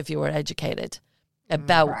better if you were educated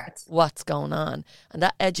about what's going on. And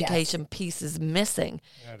that education piece is missing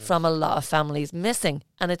from a lot of families,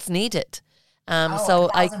 and it's needed. So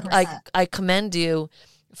 1,000%. I commend you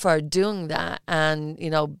for doing that, and,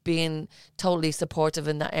 being totally supportive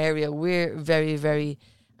in that area. We're very, very,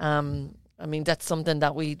 that's something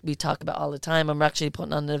that we talk about all the time. And we're actually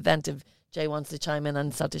putting on an event if Jay wants to chime in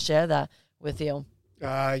and start to share that with you.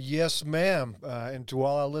 Yes, ma'am. And to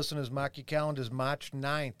all our listeners, mark your calendars, March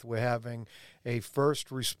 9th, we're having a first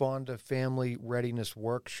responder family readiness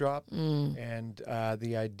workshop. And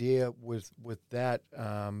the idea with that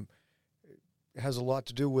has a lot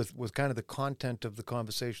to do with kind of the content of the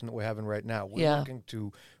conversation that we're having right now. We're looking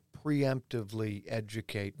to preemptively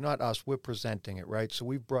educate, not us, we're presenting it, right? So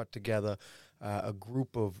we've brought together a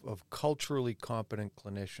group of culturally competent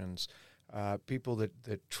clinicians, people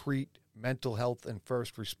that treat mental health and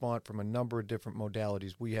first response from a number of different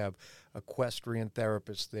modalities. We have equestrian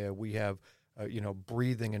therapists there. We have,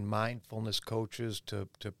 breathing and mindfulness coaches to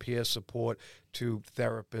peer support, to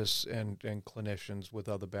therapists and clinicians with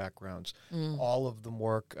other backgrounds. All of them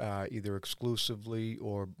work either exclusively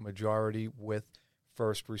or majority with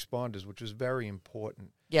first responders, which is very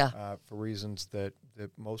important for reasons that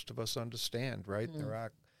most of us understand, right? There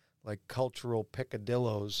are like cultural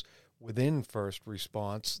picadillos within first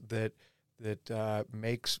response that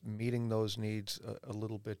makes meeting those needs a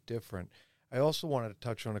little bit different. I also wanted to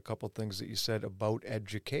touch on a couple of things that you said about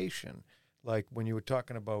education, like when you were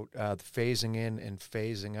talking about phasing in and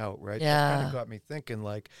phasing out, right? Yeah. That kind of got me thinking,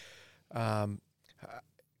 like, on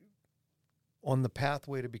the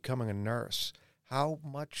pathway to becoming a nurse, how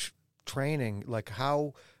much training, like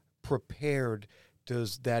how prepared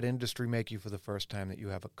does that industry make you for the first time that you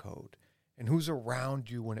have a code? And who's around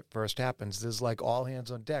you when it first happens? There's like all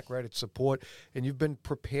hands on deck, right? It's support, and you've been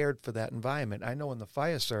prepared for that environment. I know in the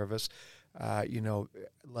fire service, the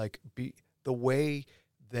way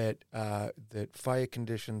that fire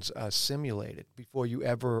conditions are simulated before you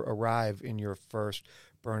ever arrive in your first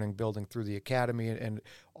burning building through the academy, and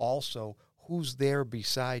also who's there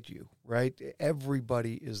beside you, right?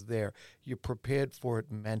 Everybody is there. You're prepared for it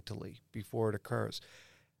mentally before it occurs.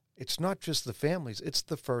 it's not just the families, it's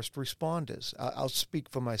the first responders. I'll speak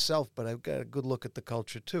for myself, but I've got a good look at the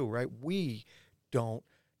culture too, right? We don't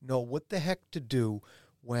know what the heck to do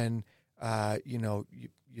when,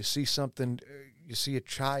 you see something, you see a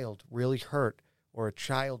child really hurt or a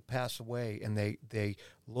child pass away and they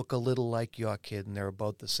look a little like your kid and they're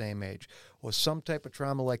about the same age, or some type of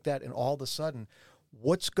trauma like that, and all of a sudden,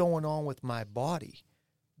 what's going on with my body?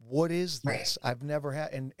 What is this? Right. I've never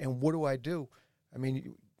had, and what do I do? I mean,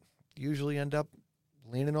 you usually end up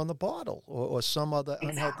leaning on the bottle or some other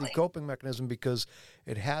unhealthy coping mechanism because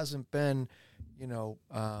it hasn't been,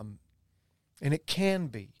 and it can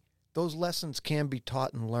be. Those lessons can be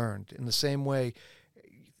taught and learned in the same way.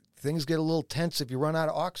 Things get a little tense if you run out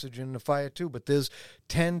of oxygen in a fire too, but there's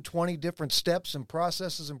 10, 20 different steps and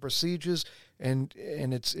processes and procedures, and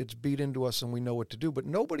it's beat into us and we know what to do. But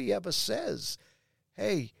nobody ever says,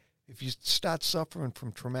 hey, if you start suffering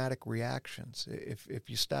from traumatic reactions, if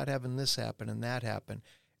you start having this happen and that happen,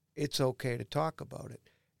 it's okay to talk about it.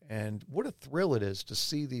 And what a thrill it is to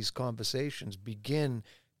see these conversations begin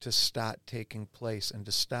to start taking place and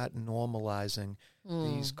to start normalizing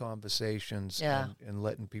these conversations and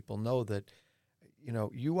letting people know that,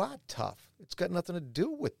 you are tough. It's got nothing to do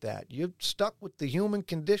with that. You're stuck with the human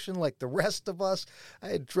condition like the rest of us. I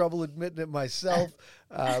had trouble admitting it myself,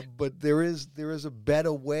 but there is a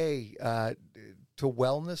better way to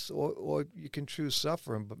wellness, or you can choose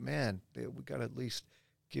suffering. But, man, we got to at least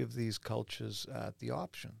give these cultures the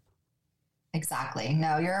option. Exactly.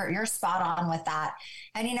 No, you're spot on with that.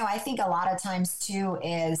 And, I think a lot of times too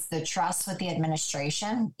is the trust with the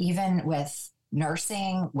administration, even with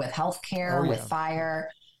nursing, with healthcare, with fire,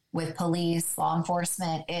 with police, law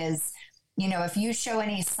enforcement is, if you show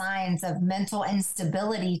any signs of mental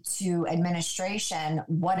instability to administration,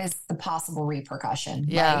 what is the possible repercussion?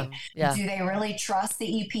 Yeah. Right? Yeah. Do they really trust the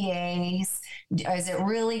EPAs? Is it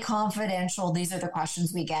really confidential? These are the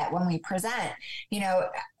questions we get when we present,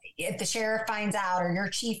 if the sheriff finds out or your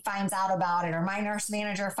chief finds out about it or my nurse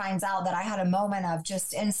manager finds out that I had a moment of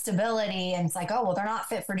just instability and it's like, oh, well, they're not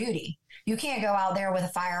fit for duty. You can't go out there with a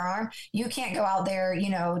firearm. You can't go out there,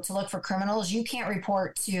 to look for criminals. You can't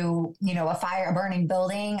report to, a burning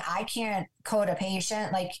building. I can't code a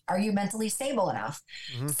patient. Like, are you mentally stable enough?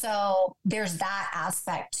 Mm-hmm. So there's that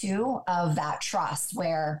aspect too of that trust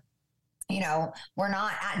where, we're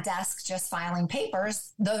not at desks just filing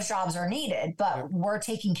papers. Those jobs are needed, but we're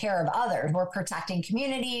taking care of others. We're protecting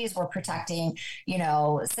communities. We're protecting,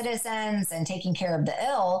 citizens and taking care of the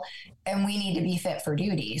ill, and we need to be fit for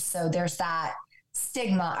duty. So there's that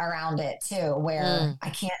stigma around it too, where I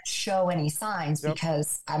can't show any signs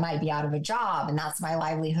because I might be out of a job and that's my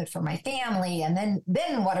livelihood for my family. And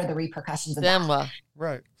then what are the repercussions of that? What?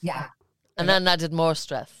 Right. Yeah. And then that did more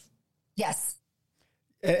stress. Yes.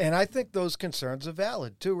 And I think those concerns are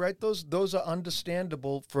valid too, right? Those are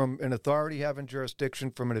understandable from an authority having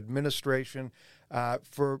jurisdiction, from an administration,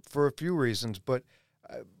 for a few reasons, but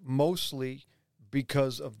mostly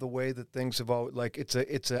because of the way that things have always, like it's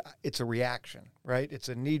a reaction, right? It's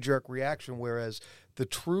a knee-jerk reaction, whereas the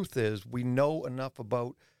truth is we know enough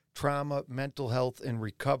about trauma, mental health, and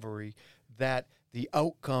recovery that the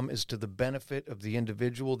outcome is to the benefit of the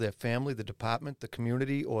individual, their family, the department, the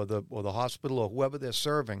community, or the hospital, or whoever they're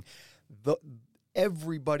serving.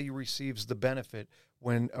 Everybody receives the benefit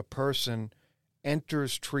when a person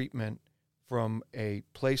enters treatment from a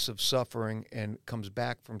place of suffering and comes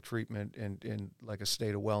back from treatment in like a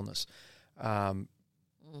state of wellness. And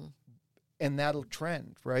that'll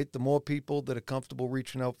trend, right? The more people that are comfortable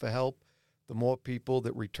reaching out for help, the more people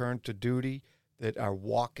that return to duty, that are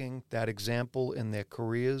walking that example in their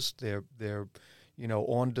careers, they're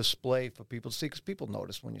on display for people to see, because people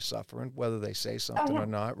notice when you're suffering, whether they say something or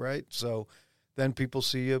not, right? So then people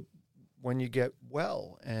see you when you get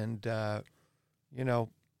well. And,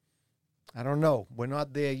 I don't know. We're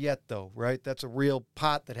not there yet, though, right? That's a real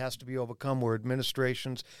pot that has to be overcome, where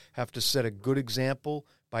administrations have to set a good example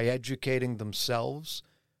by educating themselves,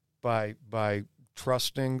 by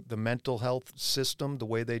trusting the mental health system the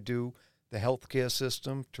way they do the healthcare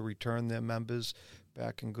system, to return their members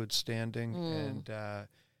back in good standing,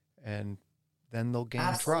 and then they'll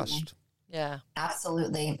gain trust. Yeah,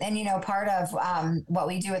 absolutely. And part of what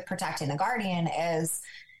we do with Protecting the Guardian is,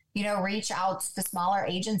 reach out to the smaller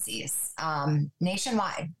agencies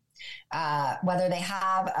nationwide, whether they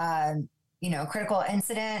have a critical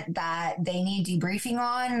incident that they need debriefing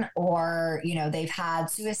on, or, they've had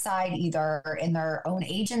suicide either in their own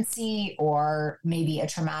agency or maybe a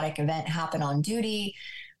traumatic event happen on duty,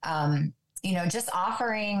 just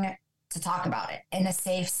offering to talk about it in a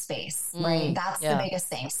safe space, right? That's the biggest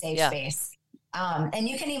thing, safe space. And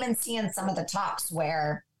you can even see in some of the talks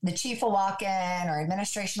where, the chief will walk in or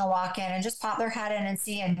administration will walk in and just pop their head in and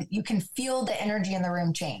see, and you can feel the energy in the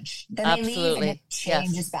room change. Then they leave and it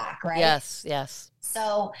changes back, right? Yes, yes.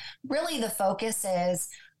 So really the focus is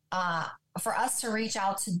for us to reach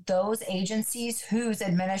out to those agencies whose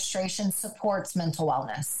administration supports mental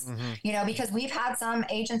wellness, you know, because we've had some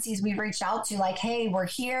agencies we've reached out to like, hey, we're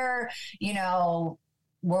here, you know,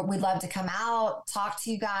 we'd love to come out, talk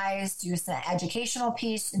to you guys, do some educational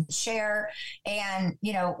piece and share. And,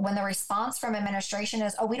 you know, when the response from administration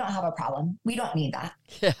is, oh, we don't have a problem. We don't need that.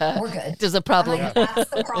 Yeah. We're good. There's a problem. Like,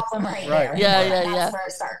 that's the problem right there. Yeah, That's where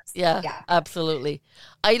it starts. Yeah, absolutely.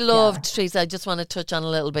 I loved, Teresa, I just want to touch on a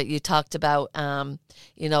little bit. You talked about,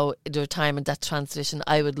 you know, the retirement, that transition.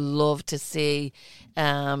 I would love to see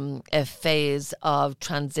a phase of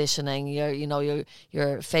transitioning.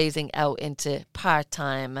 You're phasing out into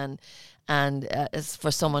part-time and as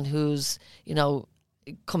for someone who's, you know,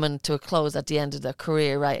 coming to a close at the end of their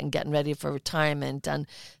career, right, and getting ready for retirement and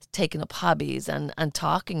taking up hobbies and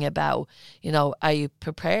talking about, you know, are you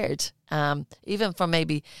prepared? Even for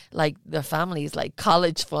maybe like their families, like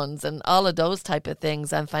college funds and all of those type of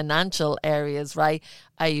things and financial areas, right?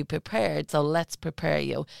 Are you prepared? So let's prepare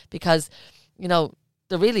you, because, you know,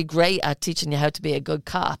 they're really great at teaching you how to be a good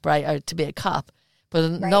cop, right? Or to be a cop,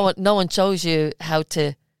 but no one shows you how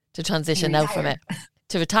to transition out from it,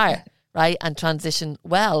 to retire, right? And transition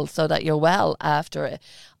well so that you're well after it.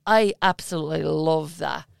 I absolutely love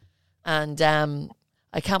that. And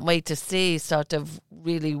I can't wait to see sort of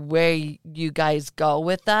really where you guys go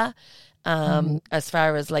with that, as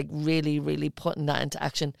far as like really, really putting that into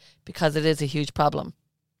action, because it is a huge problem.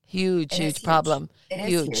 Huge problem. It is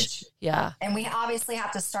huge. Yeah. And we obviously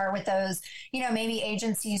have to start with those, you know, maybe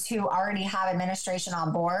agencies who already have administration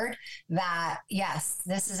on board that, yes,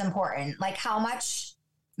 this is important. Like how much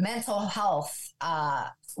mental health,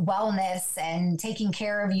 wellness and taking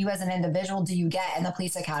care of you as an individual do you get in the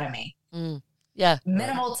police academy? Yeah.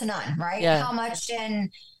 Minimal to none, right? Yeah. How much in,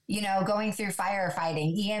 you know, going through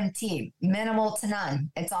firefighting, EMT, minimal to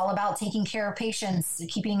none. It's all about taking care of patients,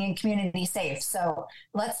 keeping a community safe. So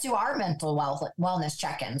let's do our mental wellness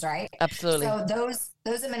check-ins, right? Absolutely. So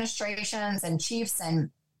those administrations and chiefs and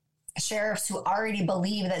sheriffs who already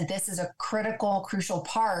believe that this is a crucial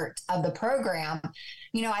part of the program,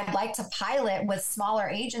 you know, I'd like to pilot with smaller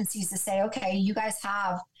agencies to say, okay, you guys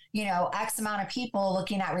have, you know, X amount of people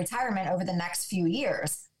looking at retirement over the next few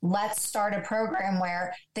years. Let's start a program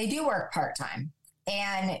where they do work part-time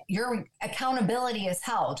and your accountability is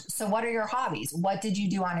held. So what are your hobbies? What did you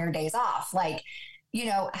do on your days off? Like, you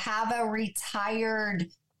know, have a retired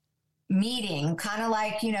meeting, kind of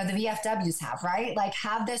like, you know, the VFWs have, right? Like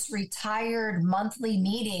have this retired monthly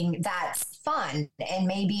meeting that's fun. And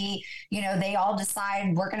maybe, you know, they all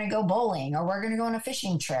decide we're going to go bowling or we're going to go on a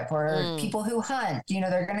fishing trip, or people who hunt, you know,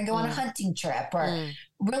 they're going to go on a hunting trip, or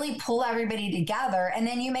really pull everybody together. And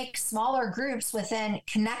then you make smaller groups within,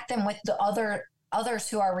 connect them with the others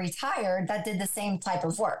who are retired that did the same type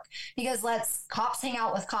of work. Because cops hang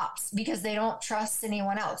out with cops because they don't trust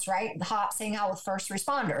anyone else, right? The cops hang out with first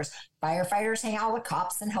responders, firefighters hang out with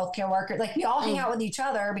cops and healthcare workers. Like we all hang out with each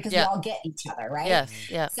other because we all get each other, right? Yes.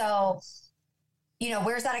 Yeah. So, you know,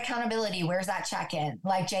 where's that accountability? Where's that check-in?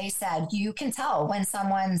 Like Jay said, you can tell when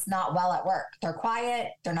someone's not well at work. They're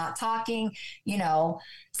quiet, they're not talking, you know.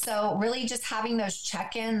 So really just having those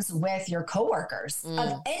check-ins with your coworkers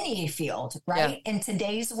of any field, right? Yeah. In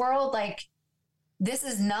today's world, like this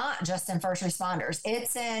is not just in first responders.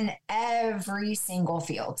 It's in every single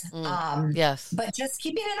field. Yes. But just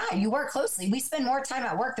keeping an eye. You work closely. We spend more time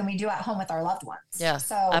at work than we do at home with our loved ones. Yeah,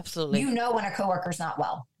 so absolutely. You know when a coworker's not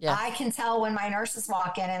well. Yeah. I can tell when my nurses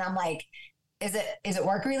walk in and I'm like, is it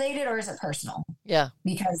work related or is it personal? Yeah.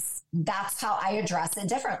 Because that's how I address it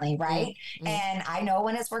differently, right? And I know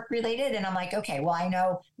when it's work related and I'm like, okay, well, I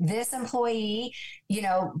know this employee, you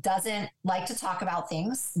know, doesn't like to talk about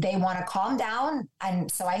things. They want to calm down.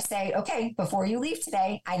 And so I say, okay, before you leave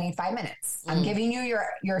today, I need 5 minutes. I'm giving you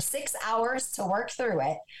your 6 hours to work through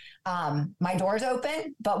it. My door's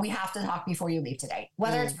open, but we have to talk before you leave today,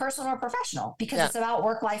 whether it's personal or professional, because it's about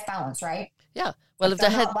work-life balance, right? Yeah. Well, if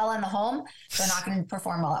they're not well in the home, they're not going to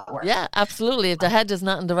perform well at work. Yeah, absolutely. If the head is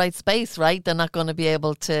not in the right space, right, they're not going to be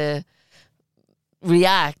able to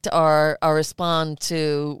react or respond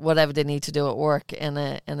to whatever they need to do at work in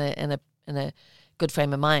a good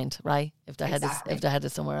frame of mind, right? If the head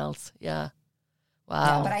is somewhere else. Yeah.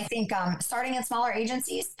 Wow. Yeah, but I think starting in smaller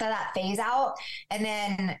agencies to that phase out, and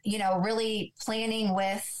then, you know, really planning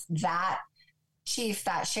with that chief,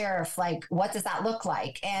 that sheriff, like, what does that look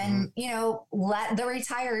like? And, you know, let the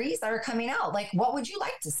retirees that are coming out, like, what would you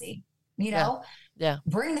like to see? You know, Yeah.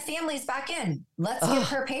 Bring the families back in. Let's get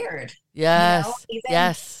prepared. Yes.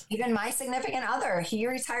 Even my significant other, he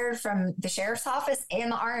retired from the sheriff's office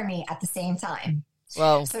and the Army at the same time.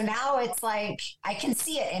 Wow. So now it's like, I can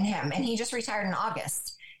see it in him, and he just retired in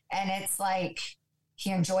August, and it's like,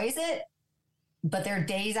 he enjoys it, but there are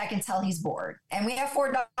days I can tell he's bored. And we have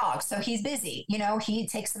 4 dogs, so he's busy. He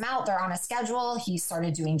takes them out. They're on a schedule. He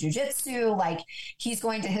started doing jujitsu. Like, he's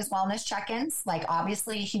going to his wellness check-ins. Like,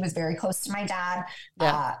 obviously, he was very close to my dad.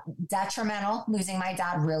 Yeah. Detrimental. Losing my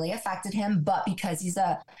dad really affected him. But because he's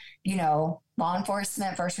a, law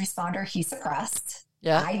enforcement first responder, he's suppressed.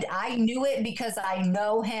 Yeah. I knew it because I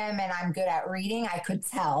know him and I'm good at reading. I could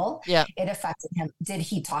tell it affected him. Did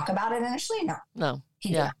he talk about it initially? No.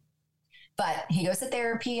 He didn't. But he goes to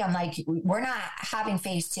therapy. I'm like, we're not having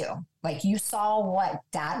phase 2. Like, you saw what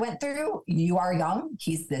dad went through. You are young.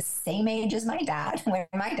 He's the same age as my dad when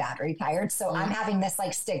my dad retired. So I'm having this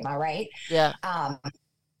like stigma, right? Yeah.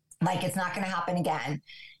 Like, it's not going to happen again.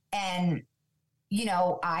 And,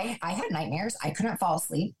 I had nightmares. I couldn't fall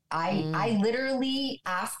asleep. I literally,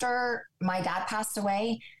 after my dad passed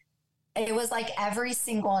away, it was like every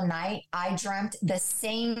single night I dreamt the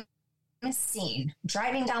same scene,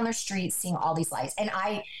 driving down the street, seeing all these lights. And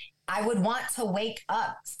I would want to wake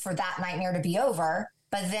up for that nightmare to be over.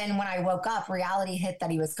 But then when I woke up, reality hit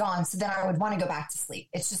that he was gone. So then I would want to go back to sleep.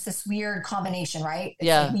 It's just this weird combination, right? It's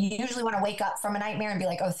like, we usually want to wake up from a nightmare and be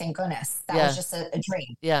like, oh, thank goodness. That was just a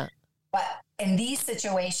dream. Yeah. But in these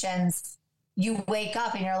situations, you wake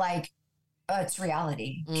up and you're like, oh, it's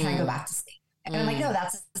reality. Can I go back to sleep? And I'm like, no,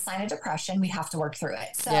 that's a sign of depression. We have to work through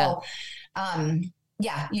it. So,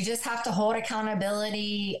 you just have to hold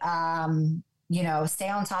accountability, stay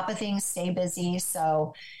on top of things, stay busy.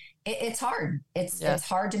 So it's hard. It's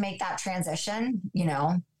hard to make that transition,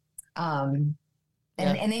 and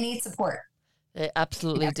they need support. They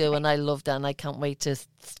absolutely do. And I love that. And I can't wait to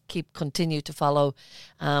continue to follow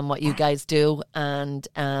what you guys do, and,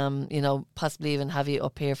 possibly even have you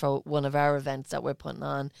up here for one of our events that we're putting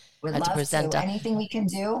on. We'd love to present anything we can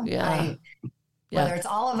do. Yeah. Whether it's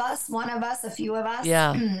all of us, one of us, a few of us.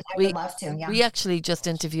 Yeah. I would love to. Yeah. We actually just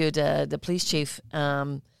interviewed the police chief,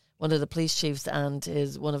 one of the police chiefs, and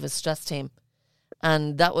one of his stress team.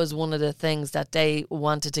 And that was one of the things that they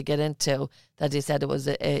wanted to get into, that they said it was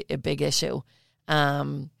a big issue.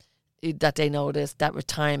 That they noticed that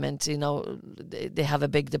retirement, they have a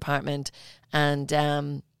big department, and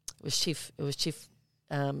it was Chief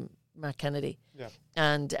Mark Kennedy. Yeah.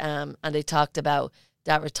 And they talked about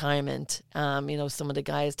that retirement, some of the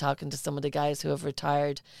guys talking to some of the guys who have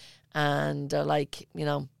retired, and they're like,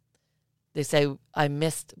 they say, I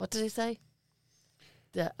missed, what did they say?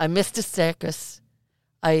 I missed the circus.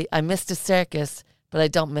 I missed the circus, but I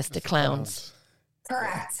don't miss the clowns.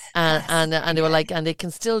 Correct. And they were like, and they can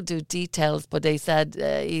still do details, but they said,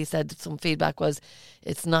 he said some feedback was,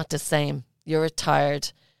 it's not the same. You're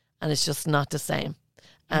retired, and it's just not the same.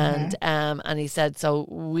 And he said, so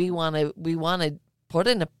we want to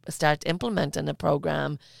start implementing a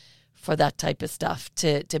program for that type of stuff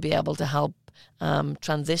to be able to help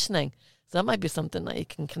transitioning. So that might be something that you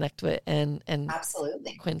can connect with in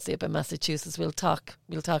absolutely Quincy up in Massachusetts. We'll talk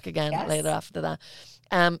again later after that.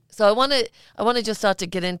 So I want to just start to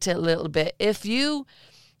get into a little bit. If you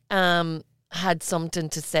had something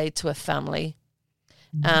to say to a family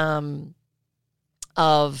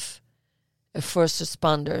of a first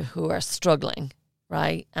responder who are struggling,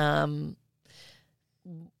 right?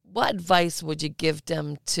 What advice would you give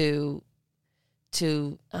them to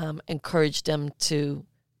encourage them to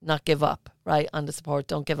not give up, right? On the support,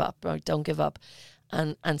 don't give up, right? Don't give up,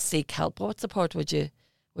 and seek help. What support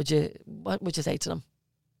what would you say to them?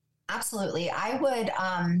 Absolutely. I would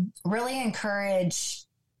really encourage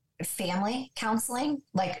family counseling.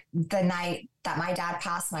 Like, the night that my dad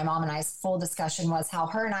passed, my mom and I's full discussion was how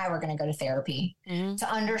her and I were going to go to therapy to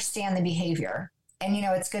understand the behavior. And,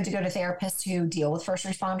 it's good to go to therapists who deal with first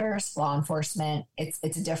responders, law enforcement. It's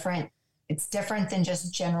different than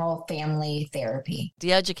just general family therapy.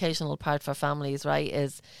 The educational part for families, right,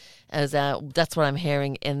 is that's what I'm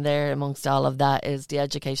hearing in there amongst all of that, is the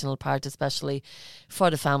educational part, especially for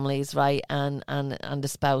the families, right, and the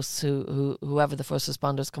spouse whoever the first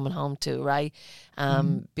responders coming home to, right,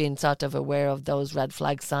 being sort of aware of those red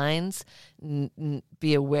flag signs,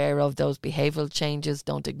 be aware of those behavioural changes,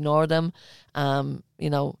 don't ignore them,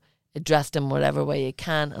 address them whatever way you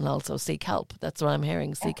can, and also seek help. That's what I'm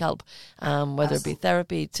hearing, seek help, whether it be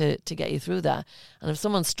therapy to get you through that. And if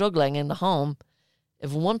someone's struggling in the home,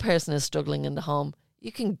 if one person is struggling in the home,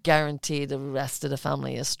 you can guarantee the rest of the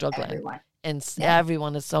family is struggling.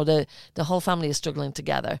 Everyone is, so the whole family is struggling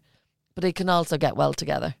together, but they can also get well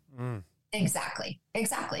together. Exactly.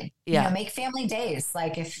 Yeah. Make family days.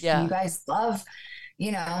 Like if Yeah. you guys love,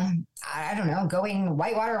 I don't know, going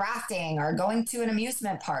whitewater rafting or going to an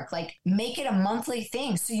amusement park, like make it a monthly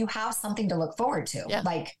thing so you have something to look forward to. Yeah.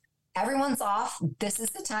 Like everyone's off. This is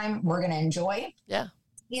the time we're going to enjoy. Yeah.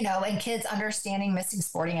 And kids understanding missing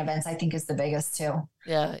sporting events, I think is the biggest too.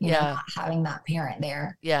 Yeah. Not having that parent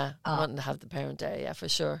there. Yeah. Wanting to have the parent there. Yeah, for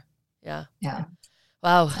sure. Yeah. Yeah.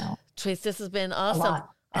 Wow. So, Trease, this has been awesome.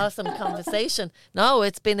 Awesome conversation. No,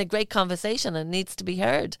 it's been a great conversation and needs to be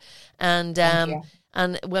heard. And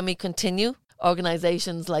when we continue,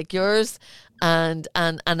 organizations like yours and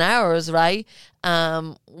ours, right?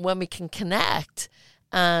 When we can connect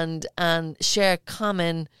and share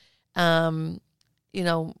common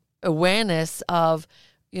awareness of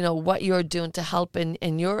what you're doing to help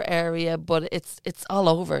in your area, but it's all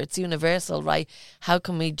over, it's universal, right? How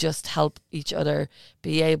can we just help each other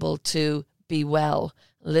be able to be well,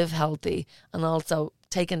 live healthy, and also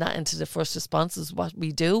taking that into the first responses, what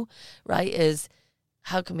we do, right, is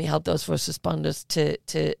how can we help those first responders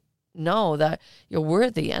to know that you're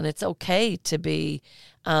worthy and it's okay to be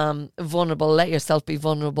vulnerable. Let yourself be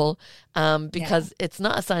vulnerable, because it's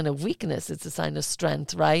not a sign of weakness, it's a sign of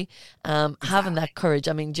strength, right? Having that courage.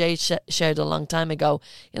 I mean, Jay shared a long time ago,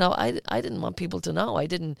 I didn't want people to know. I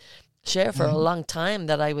didn't share for a long time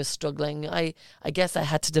that I was struggling. I guess I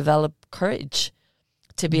had to develop courage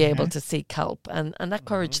to be able to seek help, and that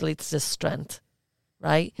courage leads to strength,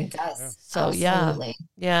 right? It does. So absolutely.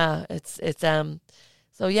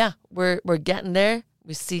 We're getting there.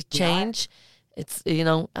 We see change. It's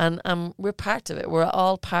and we're part of it. We're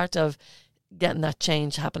all part of getting that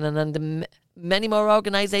change happening, and the many more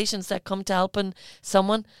organizations that come to helping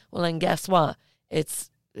someone. Well, and guess what?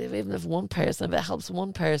 It's even if it helps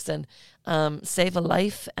one person save a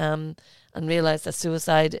life, and realize that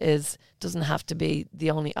suicide doesn't have to be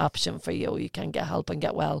the only option for you. You can get help and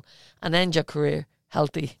get well and end your career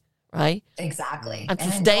healthy, right? Exactly. And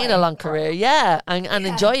sustain a long career, and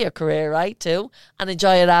enjoy your career, right, too, and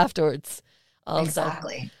enjoy it afterwards also.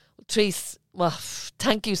 Exactly. Trease, well,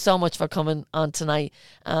 thank you so much for coming on tonight.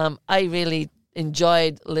 I really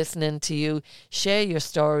enjoyed listening to you share your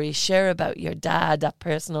story, share about your dad, that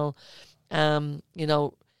personal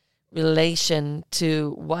relation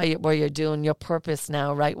to what you're doing, your purpose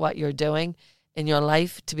now, right? What you're doing in your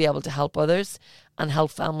life to be able to help others and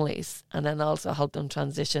help families, and then also help them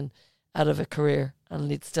transition out of a career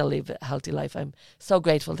and still live a healthy life. I'm so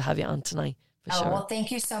grateful to have you on tonight. Sure. Well,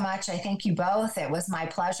 thank you so much. I thank you both. It was my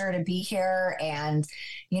pleasure to be here. And,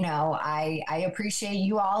 I appreciate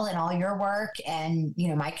you all and all your work, and,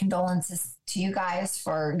 my condolences to you guys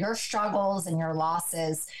for your struggles and your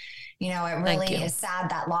losses. It really is sad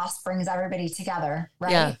that loss brings everybody together,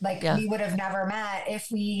 right? Yeah, we would have never met if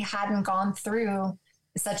we hadn't gone through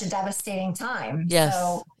such a devastating time. Yes.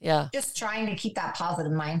 So just trying to keep that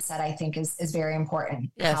positive mindset, I think is very important.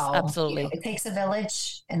 Yes, absolutely. It takes a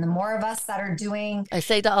village, and the more of us that are doing, I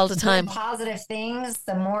say that all the time, positive things,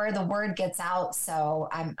 the more the word gets out. So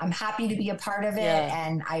I'm happy to be a part of it,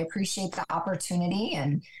 and I appreciate the opportunity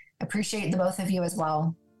and appreciate the both of you as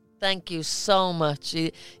well. Thank you so much.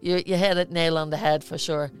 You hit it nail on the head for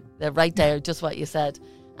sure. They're right there, just what you said.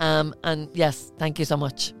 And yes, thank you so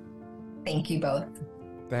much. Thank you both.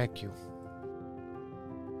 Thank you.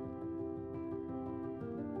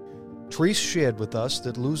 Trease shared with us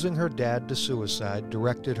that losing her dad to suicide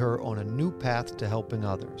directed her on a new path to helping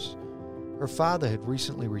others. Her father had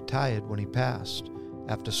recently retired when he passed,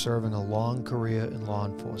 after serving a long career in law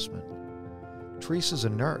enforcement. Trease is a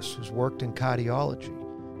nurse who's worked in cardiology.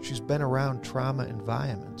 She's been around trauma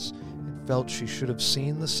environments and felt she should have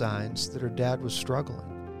seen the signs that her dad was struggling,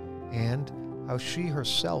 and how she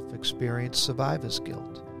herself experienced survivor's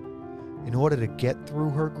guilt. In order to get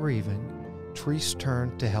through her grieving, Trease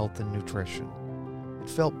turned to health and nutrition. It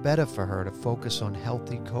felt better for her to focus on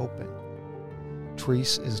healthy coping.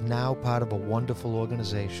 Trease is now part of a wonderful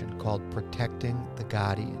organization called Protecting the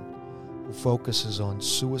Guardian, who focuses on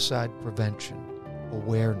suicide prevention,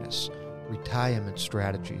 awareness, retirement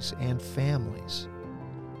strategies, and families.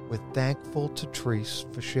 We're thankful to Trease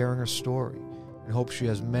for sharing her story and hope she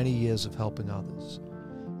has many years of helping others.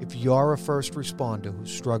 If you're a first responder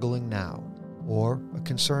who's struggling now, or a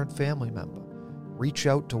concerned family member, reach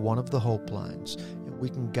out to one of the Hope Lines and we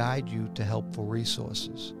can guide you to helpful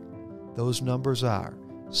resources. Those numbers are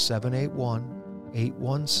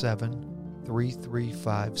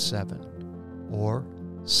 781-817-3357 or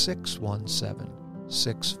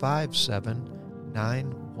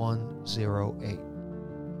 617-657-9108.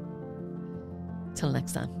 Till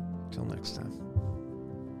next time. Till next time.